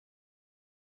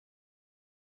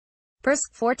 Purse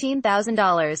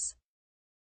 $14,000.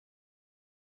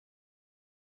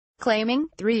 Claiming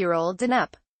 3-year-olds and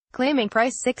up. Claiming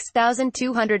price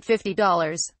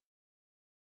 $6,250.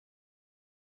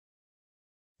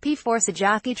 P4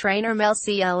 Jockey Trainer Mel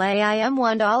Claim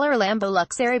 $1 Lambo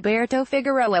Luxury Berto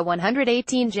Figueroa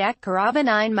 118 Jack Caraba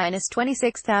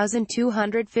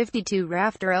 9-26,252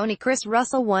 Rafteroni Chris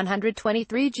Russell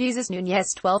 123 Jesus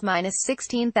Nunez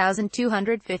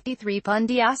 12-16,253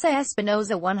 Pundiasa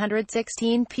Espinoza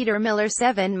 116 Peter Miller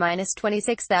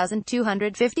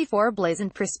 7-26,254 Blazon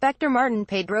Prospector Martin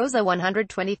Pedroza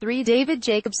 123 David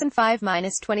Jacobson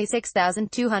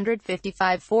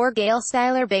 5-26,255 4 Gale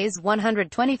Styler Bays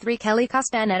 120 Kelly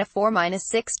Costanetta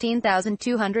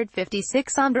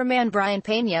 4-16,256 Omdurman Brian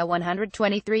Pena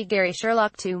 123 Gary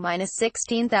Sherlock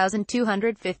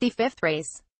 2-16,255th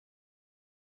race.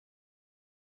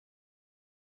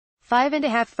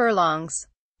 5.5 furlongs.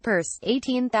 Purse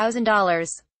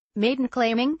 $18,000. Maiden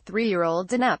claiming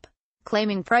 3-year-olds and up.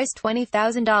 Claiming price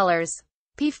 $20,000.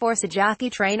 P4 Jockey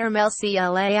Trainer Mel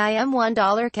Claim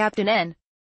 $1 Captain N.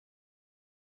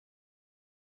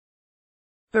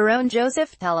 Barone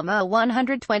Joseph Talamo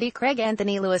 120 Craig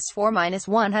Anthony Lewis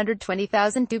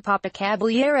 4-120,002 Papa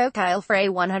Caballero Kyle Frey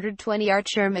 120 Art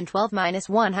Sherman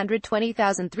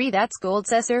 12-120,003 That's Gold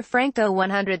Cesar Franco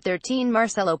 113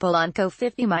 Marcelo Polanco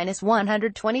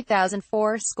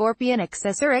 50-120,004 Scorpion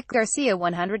Accessor Rick Garcia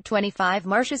 125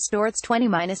 Marcia Storts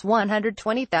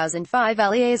 20-120,005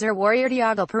 Eliezer Warrior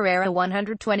Diago Pereira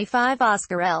 125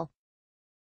 Oscar L.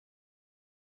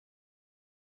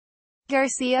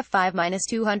 Garcia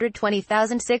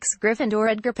 5-220,006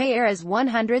 Gryffindor Edgar Payeras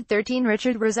 113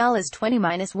 Richard Rosales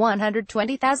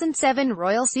 20-120,007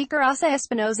 Royal Seeker Asa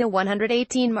Espinoza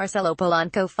 118 Marcelo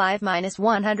Polanco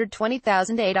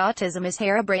 5-120,008 Autism is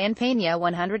Hera Brian Pena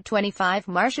 125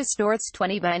 Marcia Storts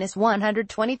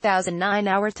 20-120,009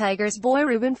 Our Tigers Boy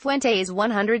Ruben Fuentes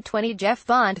 120 Jeff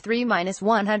Bond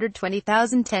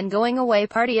 3-120,010 Going Away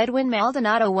Party Edwin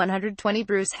Maldonado 120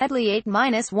 Bruce Headley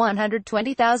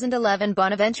 8-120,011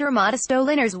 Bonaventure Modesto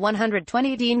Linners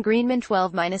 120 Dean Greenman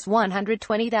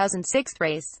 12-120,000 6th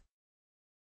race.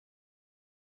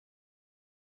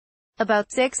 About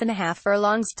 6.5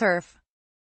 furlongs turf.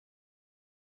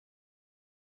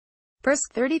 Purse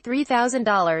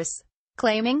 $33,000.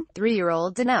 Claiming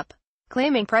 3-year-olds and up.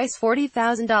 Claiming price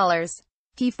 $40,000.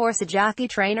 P4 Jockey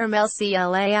Trainer Mel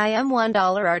Claim $1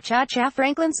 Archacha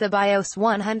Franklin Ceballos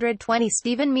 120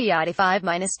 Stephen Miotti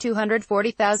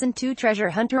 5-240,002 Treasure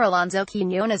Hunter Alonzo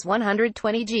Quinones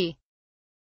 120 G.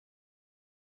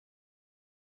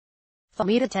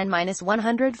 Famita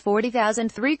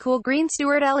 10-140,003 Cool Green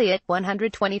Stuart Elliott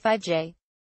 125 J.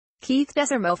 Keith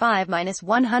Desermo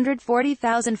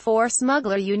 5-140,004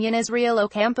 Smuggler Union Israel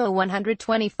Ocampo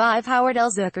 125 Howard L.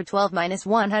 Zucker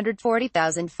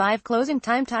 12-140,005 Closing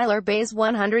Time Tyler Bays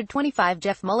 125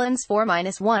 Jeff Mullins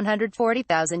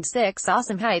 4-140,006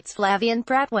 Awesome Heights Flavian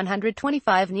Pratt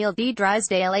 125 Neil D.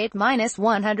 Drysdale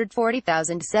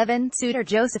 8-140,007 Suitor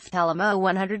Joseph Talamo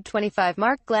 125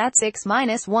 Mark Glatt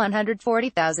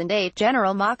 6-140,008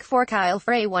 General Mach 4 Kyle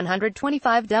Frey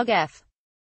 125 Doug F.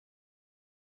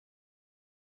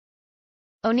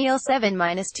 O'Neill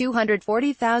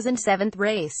 7-240,000 7th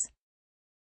race.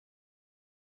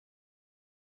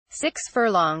 6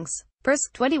 furlongs. Purse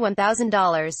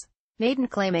 $21,000. Maiden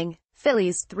claiming.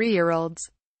 Fillies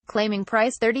 3-year-olds. Claiming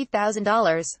price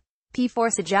 $30,000.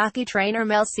 P4 Jockey Trainer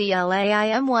Mel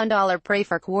Claim $1 Pray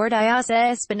for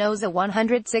Cuardiasa Espinoza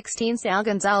 116 Sal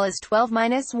Gonzalez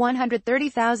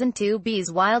 12-130,002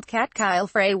 B's Wildcat Kyle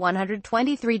Frey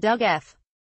 123 Doug F.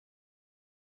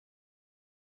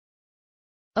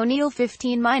 O'Neill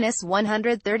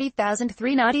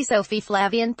 15-130,003 Naughty Sophie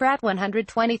Flavian Pratt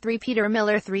 123 Peter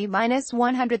Miller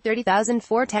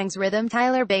 3-130,004 Tangs Rhythm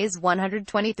Tyler Bays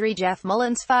 123 Jeff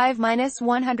Mullins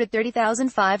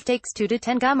 5-130,005 Takes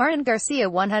 2-10 Martin Garcia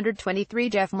 123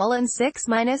 Jeff Mullins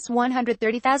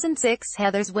 6-130,006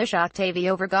 Heather's Wish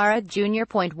Octavio Vergara Jr.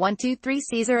 .123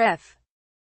 Caesar F.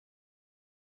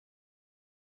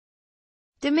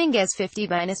 Dominguez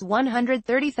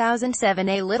 50-130,007.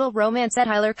 A Little Romance at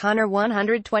Tyler Connor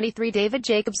 123. David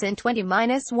Jacobson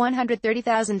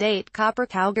 20-130,008. Copper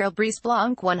Cowgirl Breeze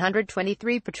Blanc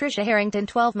 123. Patricia Harrington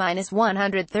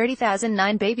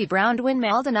 12-130,009. Baby Brown Win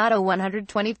Maldonado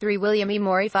 123. William E.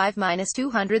 Morey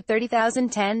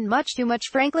 5-230,010. Much Too Much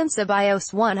Franklin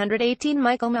Ceballos 118.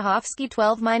 Michael Mahovsky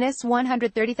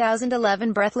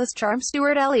 12-130,011. Breathless Charm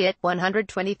Stuart Elliott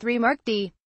 123. Mark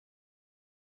D.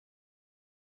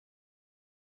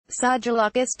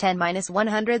 Sajalakis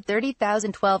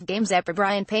 10-130,012. Games Epper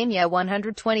Brian Pena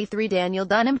 123. Daniel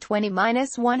Dunham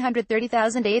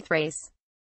 20-130,000. 8th race.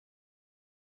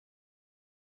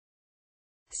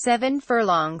 7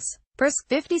 furlongs. Purse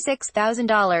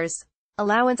 $56,000.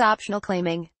 Allowance optional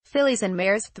claiming. Fillies and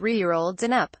mares 3-year-olds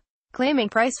and up. Claiming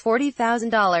price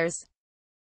 $40,000.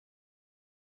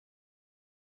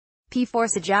 P4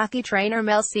 Sajaki Trainer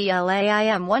Mel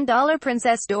CLAIM $1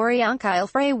 Princess Dorian Kyle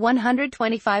Frey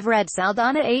 125. Red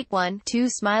Saldana 8-1 2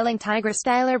 Smiling Tiger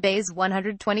Styler Bays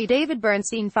 120. David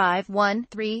Bernstein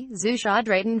 5-1-3 Zusha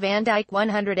Drayton Van Dyke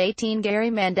 118. Gary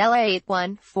Mandela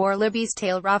 8-1 4 Libby's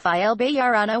Tail Rafael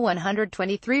Bayarana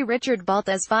 123. Richard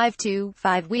Baltas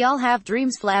 5-2-5 We All Have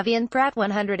Dreams Flavian Pratt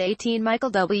 118. Michael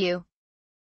W.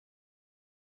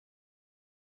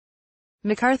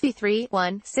 McCarthy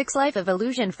 3-1-6 Life of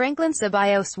Illusion Franklin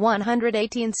Ceballos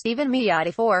 118. Stephen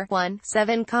Miotti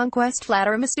 4-1-7 Conquest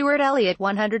Flatterma Stuart Elliott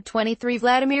 123.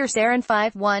 Vladimir Sarin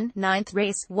 5-1 9th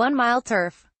race 1 mile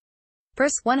turf.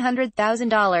 Purse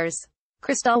 $100,000.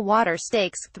 Crystal Water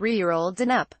Stakes 3-year-olds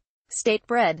and up. State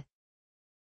bred.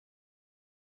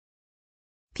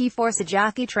 P4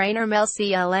 Sajaki Trainer Mel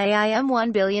CLAIM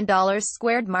 $1 billion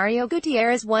squared Mario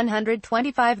Gutierrez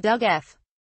 125. Doug F.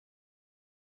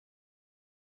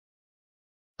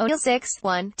 O'Neill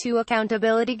 6-1-2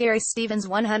 Accountability Gary Stevens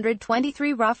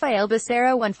 123. Rafael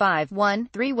Becerra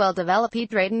 1-5-1-3 Well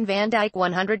Developed Drayton Van Dyke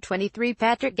 123.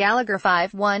 Patrick Gallagher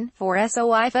 5-1-4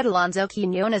 SOI Fed Alonso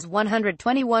Quinones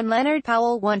 121. Leonard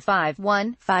Powell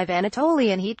 1-5-1-5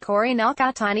 Anatolian Heat Corey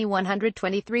Nakatani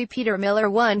 123. Peter Miller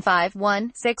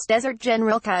 1-5-1-6 Desert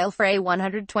General Kyle Frey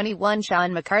 121.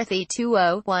 Sean McCarthy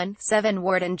 2-0-1-7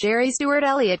 Warden Jerry Stewart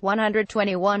Elliott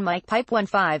 121. Mike Pipe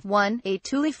 1-5-1-8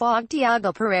 Tuli Fogg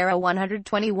Tiago Pereira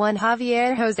 121.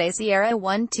 Javier Jose Sierra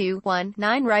 1-2-1-9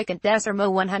 Rykant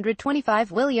Desermo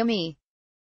 125. William E.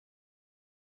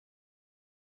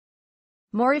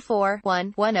 Maury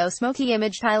 4-1-1-0 Smoky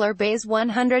Image Tyler Bays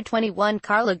 121.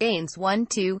 Carla Gaines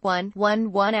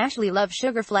 1-2-1-1-1 Ashley Love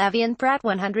Sugar Flavian Pratt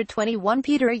 121.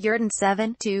 Peter Yurden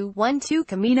 7-2-1-2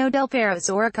 Camino del Peros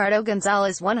Ricardo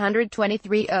Gonzalez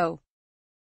 123-0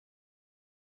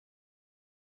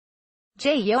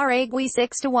 J. Yaragui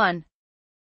 6-1